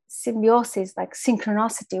symbiosis, like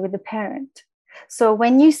synchronicity with the parent. So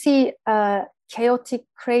when you see chaotic,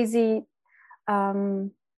 crazy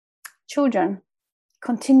children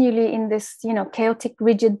continually in this, chaotic,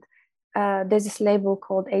 rigid, there's this label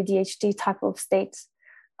called ADHD type of states.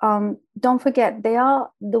 Don't forget, they are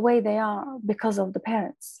the way they are because of the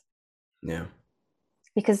parents. Yeah.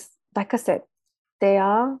 Because, like I said, they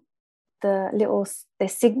are the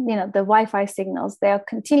Wi-Fi signals. They are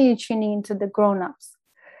continually tuning into the grown-ups.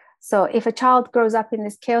 So if a child grows up in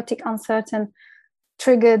this chaotic, uncertain,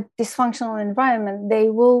 triggered, dysfunctional environment, they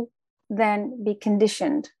will then be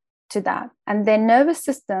conditioned to that. And their nervous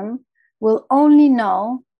system will only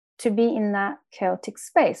know to be in that chaotic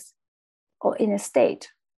space or in a state.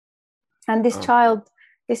 And this child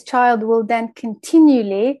will then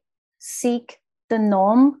continually seek the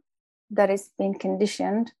norm that is being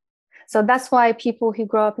conditioned. So that's why people who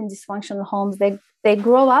grow up in dysfunctional homes, they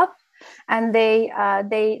grow up and they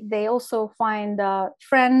also find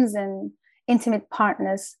friends and intimate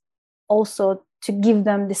partners also to give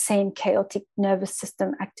them the same chaotic nervous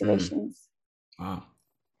system activations. Wow.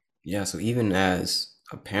 Yeah. So even as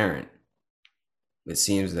a parent, it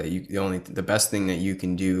seems that the best thing that you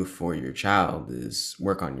can do for your child is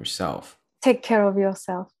work on yourself. Take care of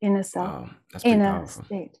yourself, inner self. Wow, that's pretty powerful.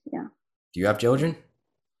 State, yeah. Do you have children?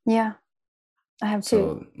 Yeah, I have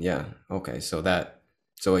two. Yeah. Okay. So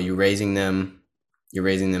are you raising them? You're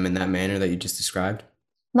raising them in that manner that you just described?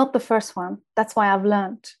 Not the first one. That's why I've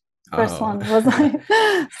learned. First one was like,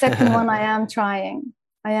 second one, I am trying.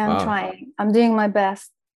 I'm doing my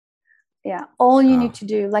best. Yeah. All you need to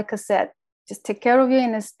do, like I said, just take care of your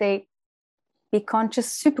inner state. Be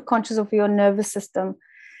conscious, super conscious of your nervous system.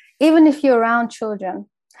 Even if you're around children.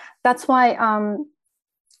 That's why,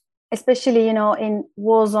 especially, in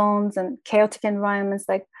war zones and chaotic environments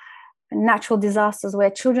like natural disasters where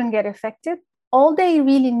children get affected, all they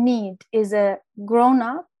really need is a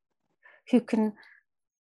grown-up who can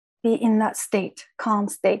be in that state, calm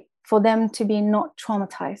state, for them to be not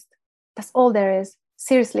traumatized. That's all there is.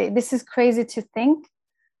 Seriously, this is crazy to think,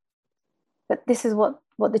 but this is what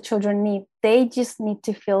the children need. They just need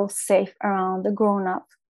to feel safe around the grown-up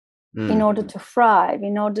in order to thrive,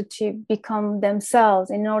 in order to become themselves,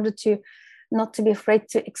 in order to not to be afraid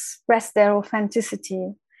to express their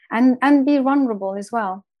authenticity and be vulnerable as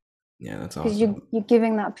well. Yeah, that's awesome. Because you're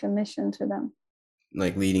giving that permission to them.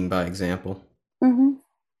 Like leading by example. Mm-hmm.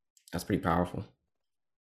 That's pretty powerful.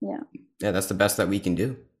 Yeah. Yeah, that's the best that we can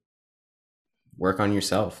do. Work on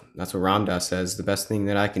yourself. That's what Ram Dass says. The best thing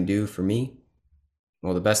that I can do for me,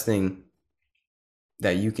 well, the best thing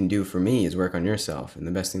that you can do for me is work on yourself. And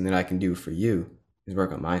the best thing that I can do for you is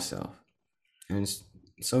work on myself. And it's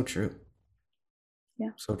so true. Yeah.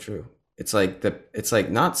 So true. It's like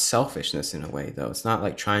not selfishness in a way, though. It's not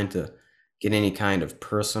like trying to get any kind of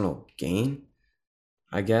personal gain,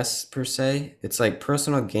 I guess, per se. It's like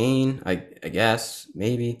personal gain, I guess,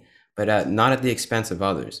 maybe, but not at the expense of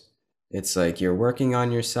others. It's like you're working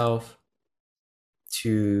on yourself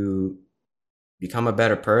to become a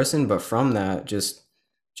better person, but from that, just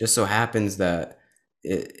so happens that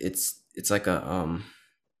it's like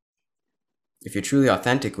if you're truly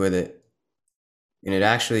authentic with it, and it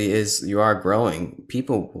actually is, you are growing,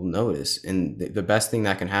 people will notice. And the best thing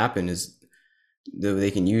that can happen is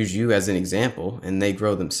they can use you as an example and they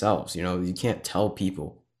grow themselves. You can't tell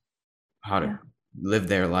people how to live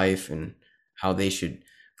their life and how they should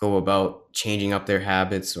go about changing up their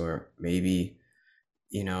habits, or maybe,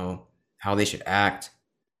 you know, how they should act.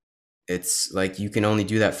 It's like you can only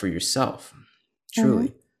do that for yourself, Mm-hmm.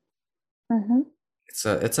 truly. Mm-hmm.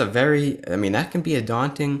 It's a very, I mean, that can be a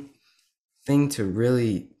daunting thing to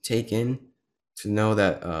really take in, to know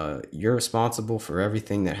that you're responsible for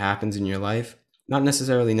everything that happens in your life. Not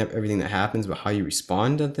necessarily everything that happens, but how you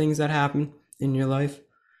respond to things that happen in your life.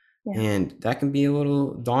 Yeah. And that can be a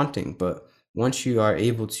little daunting, but once you are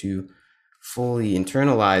able to fully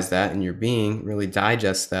internalize that in your being, really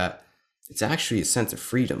digest that, it's actually a sense of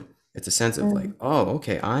freedom. It's a sense of like, Mm-hmm. oh,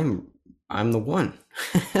 okay, I'm the one.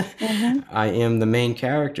 Mm-hmm. I am the main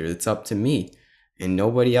character. It's up to me and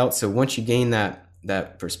nobody else. So once you gain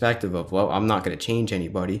that perspective of, well, I'm not going to change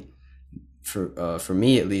anybody, for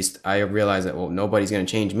me at least, I realize that, well, nobody's going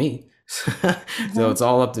to change me. So Mm-hmm. it's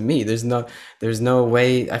all up to me. There's no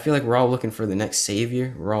way. I feel like we're all looking for the next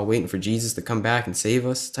savior. We're all waiting for Jesus to come back and save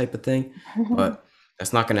us, type of thing. But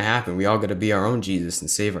that's not going to happen. We all got to be our own Jesus and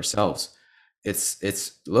save ourselves. It's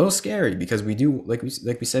a little scary because we do, like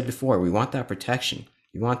we said before, we want that protection.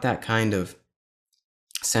 We want that kind of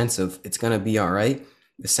sense of it's going to be all right,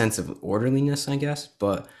 the sense of orderliness, I guess.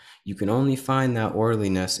 But you can only find that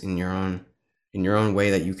orderliness in your own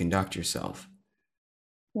way that you conduct yourself.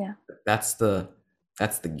 Yeah. That's the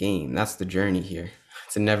game. That's the journey here.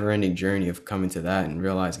 It's a never-ending journey of coming to that and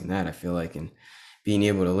realizing that, I feel like, and being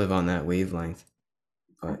able to live on that wavelength.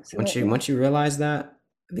 But once you Absolutely. once you realize that,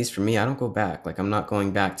 at least for me, I don't go back. Like, I'm not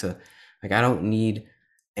going back to, like, I don't need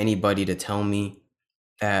anybody to tell me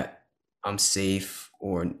that I'm safe,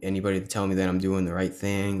 or anybody to tell me that I'm doing the right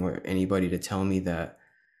thing, or anybody to tell me that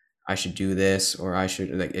I should do this, or I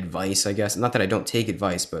should, like, advice, I guess. Not that I don't take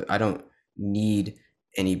advice, but I don't need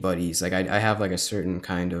anybody's. Like, I have like a certain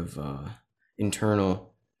kind of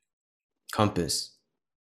internal compass,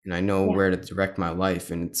 and I know Yeah. where to direct my life.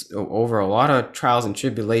 And it's over a lot of trials and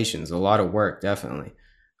tribulations, a lot of work, definitely.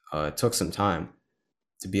 It took some time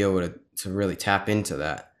to be able to really tap into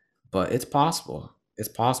that, but it's possible. It's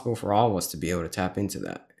possible for all of us to be able to tap into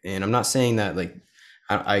that. And I'm not saying that, like,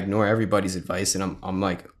 I ignore everybody's advice and I'm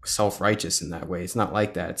like self-righteous in that way. It's not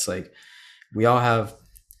like that. It's like we all have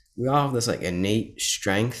this like innate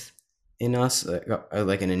strength in us,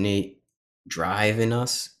 like an innate drive in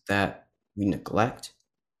us that we neglect,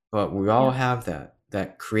 but we all Yeah. have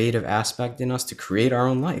that creative aspect in us to create our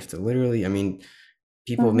own life, to literally, I mean,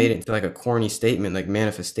 people have Mm-hmm. made it into like a corny statement like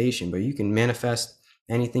manifestation, but you can manifest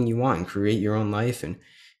anything you want and create your own life and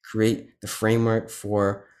create the framework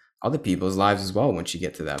for other people's lives as well once you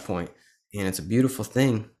get to that point. And it's a beautiful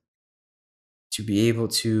thing to be able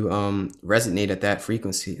to resonate at that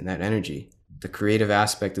frequency and that energy. The creative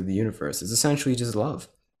aspect of the universe is essentially just love.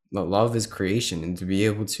 But love is creation, and to be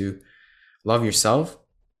able to love yourself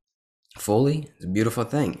fully is a beautiful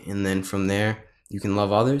thing. And then from there, you can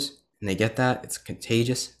love others, and they get that. It's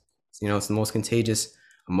contagious. It's the most contagious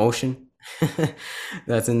emotion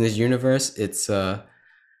that's in this universe.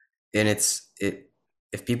 And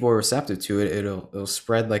if people are receptive to it, it'll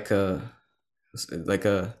spread like a like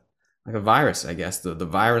a virus, I guess, the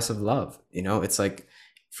virus of love. It's like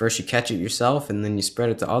first you catch it yourself and then you spread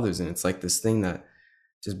it to others, and it's like this thing that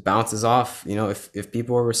just bounces off. If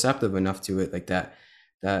people are receptive enough to it, like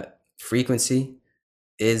that frequency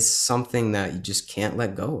is something that you just can't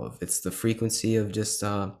let go of. It's the frequency of just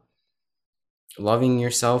loving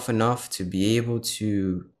yourself enough to be able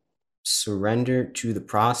to surrender to the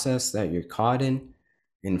process that you're caught in.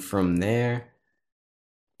 And from there,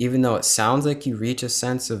 even though it sounds like you reach a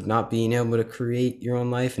sense of not being able to create your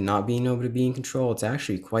own life and not being able to be in control, it's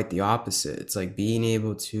actually quite the opposite. It's like being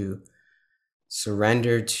able to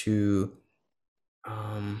surrender to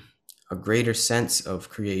um, a greater sense of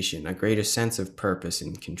creation, a greater sense of purpose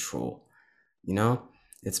and control. You know,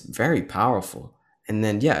 it's very powerful. And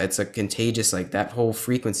then, yeah, it's a contagious, like that whole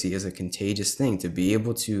frequency is a contagious thing, to be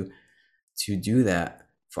able to do that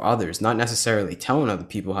for others, not necessarily telling other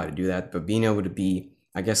people how to do that, but being able to be,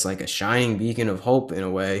 I guess, like a shining beacon of hope in a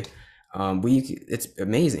way. It's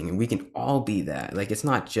amazing, and we can all be that. Like, it's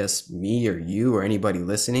not just me or you or anybody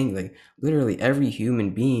listening. Like, literally every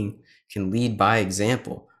human being can lead by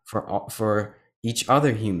example for each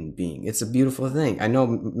other human being. It's a beautiful thing. I know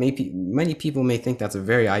maybe many people may think that's a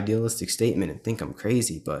very idealistic statement and think I'm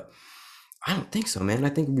crazy, but I don't think so, man. I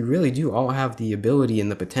think we really do all have the ability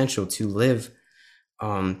and the potential to live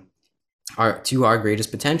um our greatest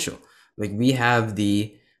potential. Like, we have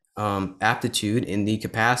the aptitude and the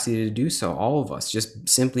capacity to do so, all of us, just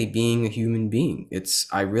simply being a human being.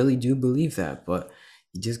 I really do believe that, but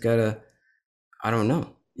you just gotta, I don't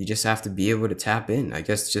know. you just have to be able to tap in. I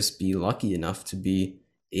guess just be lucky enough to be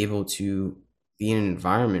able to be in an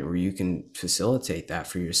environment where you can facilitate that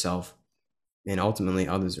for yourself and ultimately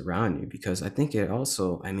others around you. Because I think it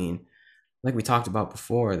also, I mean, like we talked about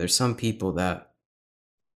before, there's some people that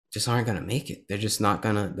just aren't gonna make it. They're just not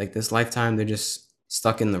gonna, like, this lifetime, they're just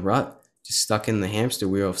stuck in the rut, just stuck in the hamster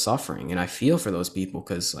wheel of suffering. And I feel for those people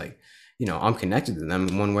because, like, you know, I'm connected to them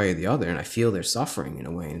in one way or the other, and I feel their suffering in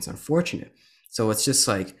a way, and it's unfortunate. So it's just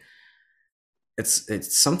like,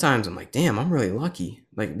 it's sometimes I'm like, damn, I'm really lucky.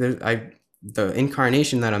 Like, the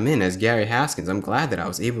incarnation that I'm in as Gary Haskins, I'm glad that I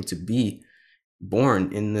was able to be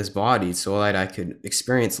born in this body so that I could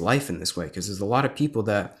experience life in this way. Because there's a lot of people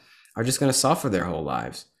that are just going to suffer their whole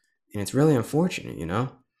lives. And it's really unfortunate, you know,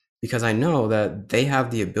 because I know that they have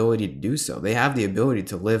the ability to do so. They have the ability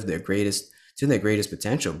to live to their greatest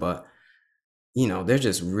potential. But, you know, they're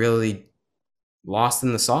just really lost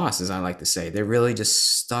in the sauce, as I like to say. They're really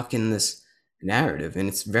just stuck in this narrative. And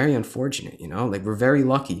it's very unfortunate, you know, like, we're very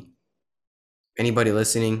lucky. Anybody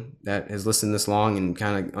listening that has listened this long and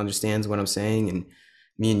kind of understands what I'm saying, and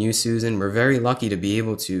me and you, Susan, we're very lucky to be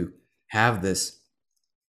able to have this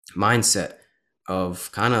mindset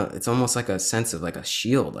of kind of, it's almost like a sense of like a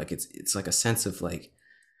shield. Like, it's like a sense of like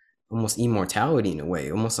almost immortality in a way,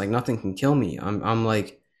 almost like nothing can kill me. I'm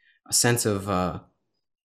like a sense of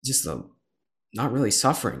just not really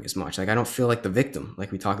suffering as much. Like, I don't feel like the victim,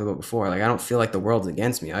 like we talked about before. Like, I don't feel like the world's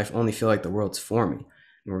against me. I only feel like the world's for me.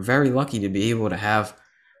 And we're very lucky to be able to have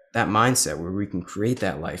that mindset where we can create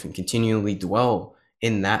that life and continually dwell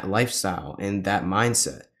in that lifestyle and that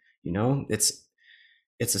mindset. You know, it's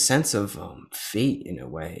a sense of fate in a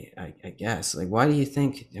way, I guess. Like, why do you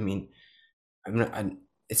think? I mean,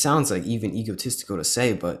 it sounds like even egotistical to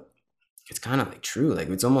say, but it's kind of like true. Like,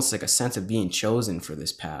 it's almost like a sense of being chosen for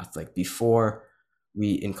this path. Like, before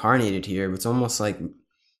we incarnated here, it's almost like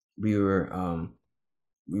we were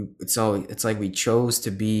it's like we chose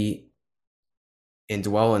to be and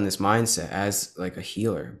dwell in this mindset as like a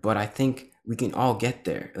healer. But I think we can all get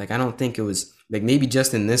there. Like, I don't think it was like maybe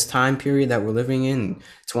just in this time period that we're living in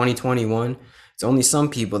 2021, it's only some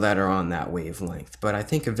people that are on that wavelength. But I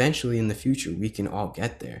think eventually in the future we can all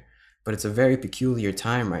get there. But it's a very peculiar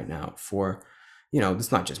time right now for, you know,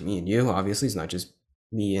 it's not just me and you, obviously. It's not just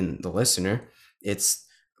me and the listener.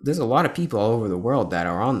 There's a lot of people all over the world that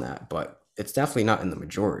are on that, but it's definitely not in the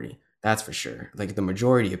majority. That's for sure. Like, the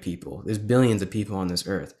majority of people, there's billions of people on this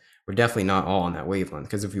earth. We're definitely not all on that wavelength,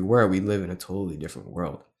 because if we were, we'd live in a totally different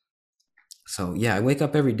world. So yeah, I wake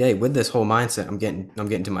up every day with this whole mindset. I'm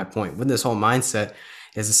getting to my point. With this whole mindset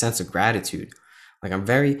is a sense of gratitude. Like, I'm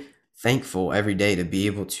very thankful every day to be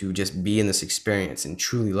able to just be in this experience and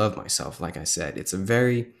truly love myself. Like I said, it's a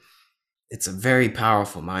very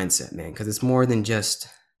powerful mindset, man, because it's more than just,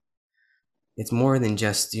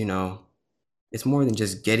 you know, it's more than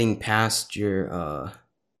just getting past your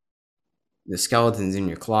the skeletons in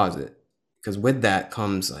your closet, because with that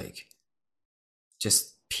comes like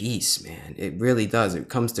just peace, man. It really does. It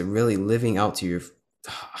comes to really living out to your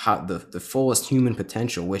the fullest human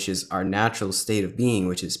potential, which is our natural state of being,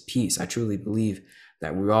 which is peace. I truly believe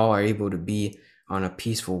that we all are able to be on a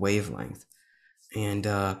peaceful wavelength, and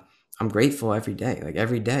I'm grateful every day. Like,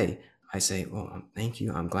 every day I say, well, thank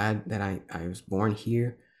you. I'm glad that I was born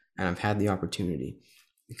here and I've had the opportunity,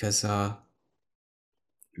 because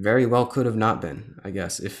very well could have not been, I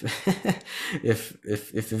guess, if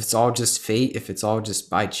if it's all just fate, if it's all just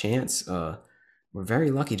by chance. We're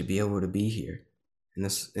very lucky to be able to be here in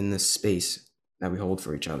this space that we hold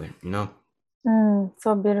for each other, you know.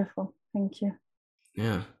 So beautiful. Thank you.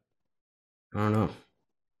 Yeah, I don't know.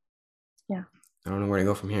 Yeah, I don't know where to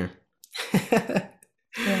go from here.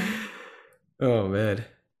 yeah. Oh man.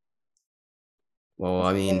 Well,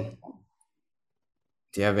 I mean,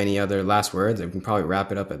 do you have any other last words? We can probably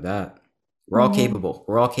wrap it up at that. We're all capable.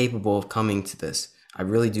 We're all capable of coming to this. I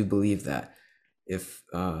really do believe that. If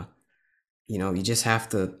you know, you just have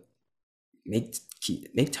to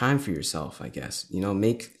make time for yourself, I guess. You know,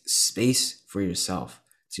 make space for yourself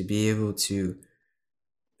to be able to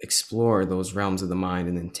explore those realms of the mind,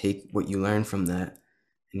 and then take what you learn from that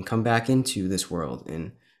and come back into this world,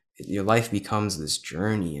 and your life becomes this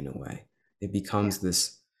journey in a way. It becomes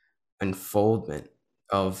this unfoldment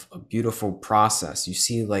of a beautiful process. You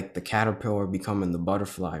see, like, the caterpillar becoming the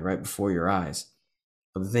butterfly right before your eyes.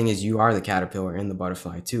 But the thing is, you are the caterpillar and the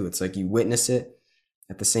butterfly too. It's like you witness it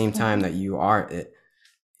at the same time that you are it.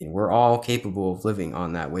 And we're all capable of living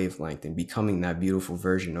on that wavelength and becoming that beautiful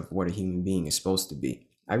version of what a human being is supposed to be.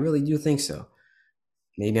 I really do think so.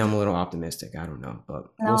 Maybe I'm a little optimistic. I don't know,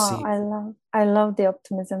 but we'll see. I love the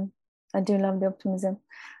optimism. I do love the optimism.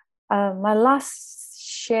 My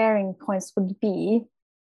last sharing points would be,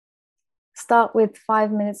 start with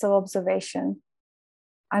 5 minutes of observation.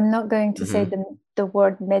 I'm not going to say the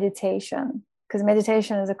word meditation, because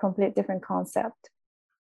meditation is a complete different concept.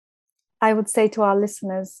 I would say to our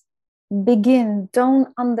listeners, don't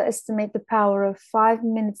underestimate the power of 5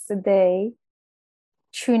 minutes a day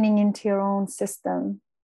tuning into your own system,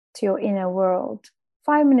 to your inner world.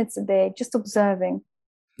 5 minutes a day, just observing.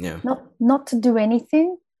 Yeah. Not to do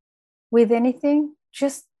anything with anything,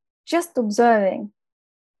 just observing,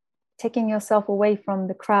 taking yourself away from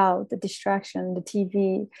the crowd, the distraction, the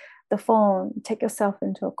TV, the phone. Take yourself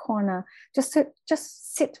into a corner, just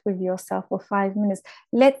sit with yourself for 5 minutes.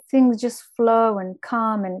 Let things just flow and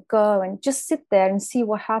come and go, and just sit there and see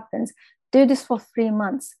what happens. Do this for 3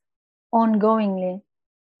 months ongoingly.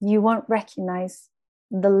 You won't recognize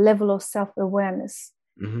the level of self-awareness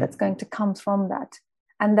that's going to come from that.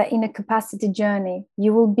 And the inner capacity journey,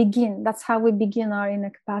 you will begin. That's how we begin our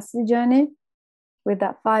inner capacity journey, with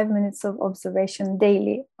that 5 minutes of observation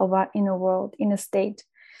daily of our inner world, inner state.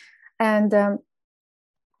 And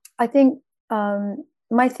I think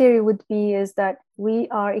my theory would be is that we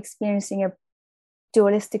are experiencing a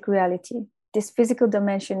dualistic reality. This physical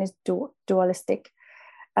dimension is dualistic.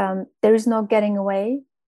 There is no getting away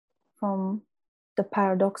from the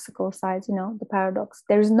paradoxical side, the paradox.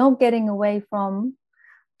 There is no getting away from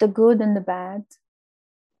the good and the bad,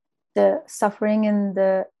 the suffering and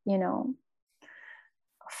the,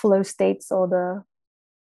 flow states, or the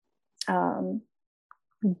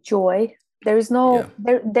joy. There is no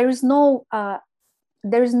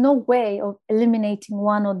way of eliminating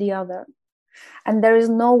one or the other, and there is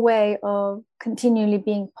no way of continually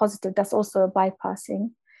being positive. That's also a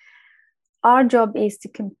bypassing. Our job is to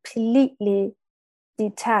completely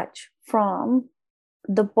detach from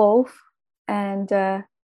the both and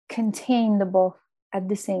contain the both at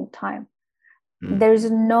the same time. There's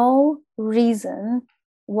no reason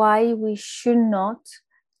why we should not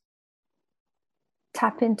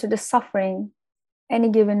tap into the suffering any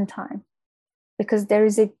given time, because there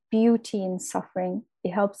is a beauty in suffering.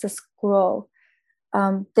 It helps us grow.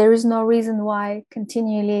 There is no reason why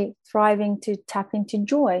continually thriving to tap into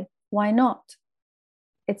joy. Why not?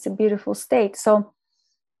 It's a beautiful state. So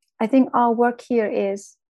I think our work here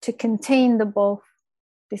is to contain the both,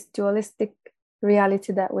 this dualistic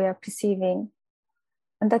reality that we are perceiving.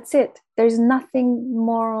 And that's it. There's nothing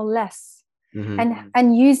more or less.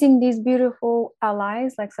 And using these beautiful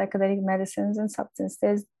allies like psychedelic medicines and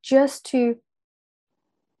substances just to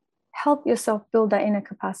help yourself build that inner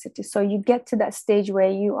capacity. So you get to that stage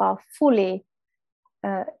where you are fully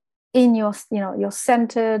in your, you're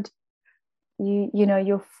centered,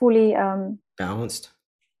 you're fully balanced.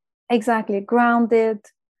 Exactly. Grounded,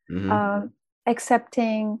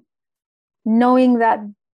 accepting, knowing that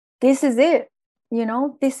this is it.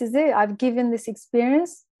 This is it. I've given this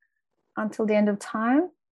experience until the end of time.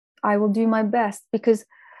 I will do my best, because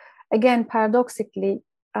again, paradoxically,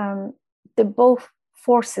 the both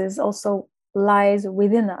forces also lies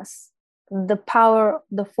within us. The power,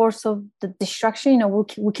 the force of the destruction,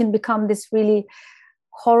 we can become this really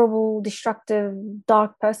horrible, destructive,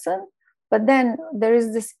 dark person. But then there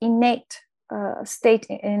is this innate state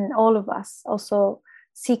in all of us also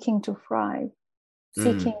seeking to thrive,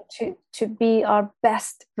 seeking to be our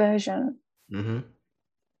best version,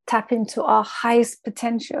 tap into our highest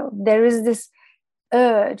potential. There is this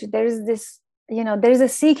urge, there is this, there is a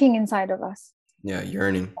seeking inside of us. Yeah,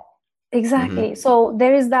 yearning. Exactly. So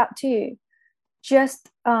there is that too. Just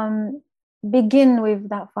begin with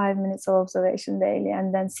that 5 minutes of observation daily,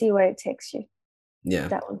 and then see where it takes you. Yeah.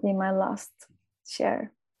 That would be my last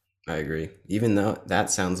share. I agree. Even though that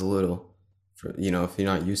sounds a little, if you're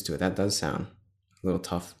not used to it, that does sound a little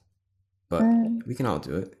tough, but we can all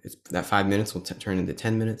do it. It's that 5 minutes will turn into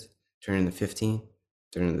 10 minutes, turn into 15,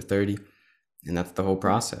 turn into 30. And that's the whole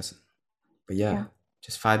process. But yeah,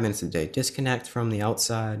 just 5 minutes a day, disconnect from the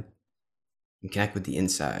outside and connect with the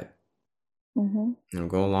inside. It'll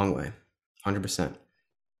go a long way. 100%.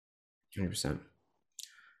 100%.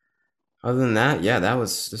 Other than that, yeah,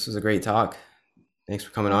 this was a great talk. Thanks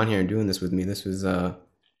for coming on here and doing this with me. This was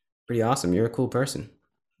pretty awesome. You're a cool person.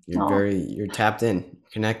 You're tapped in,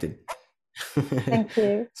 connected. Thank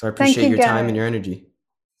you. So I appreciate your time and your energy.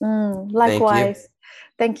 Likewise.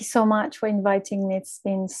 Thank you so much for inviting me. It's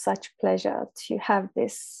been such a pleasure to have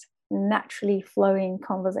this naturally flowing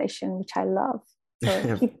conversation, which I love.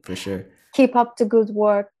 So for sure. Keep up the good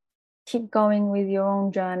work. Keep going with your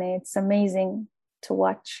own journey. It's amazing to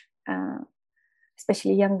watch,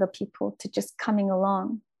 especially younger people, to just coming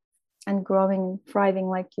along and growing and thriving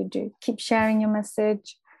like you do. Keep sharing your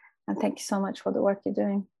message. And thank you so much for the work you're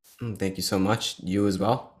doing. Thank you so much. You as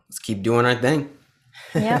well. Let's keep doing our thing.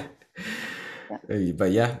 Yeah.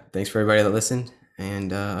 But yeah, thanks for everybody that listened.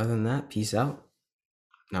 And other than that, peace out.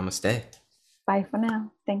 Namaste. Bye for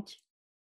now. Thank you.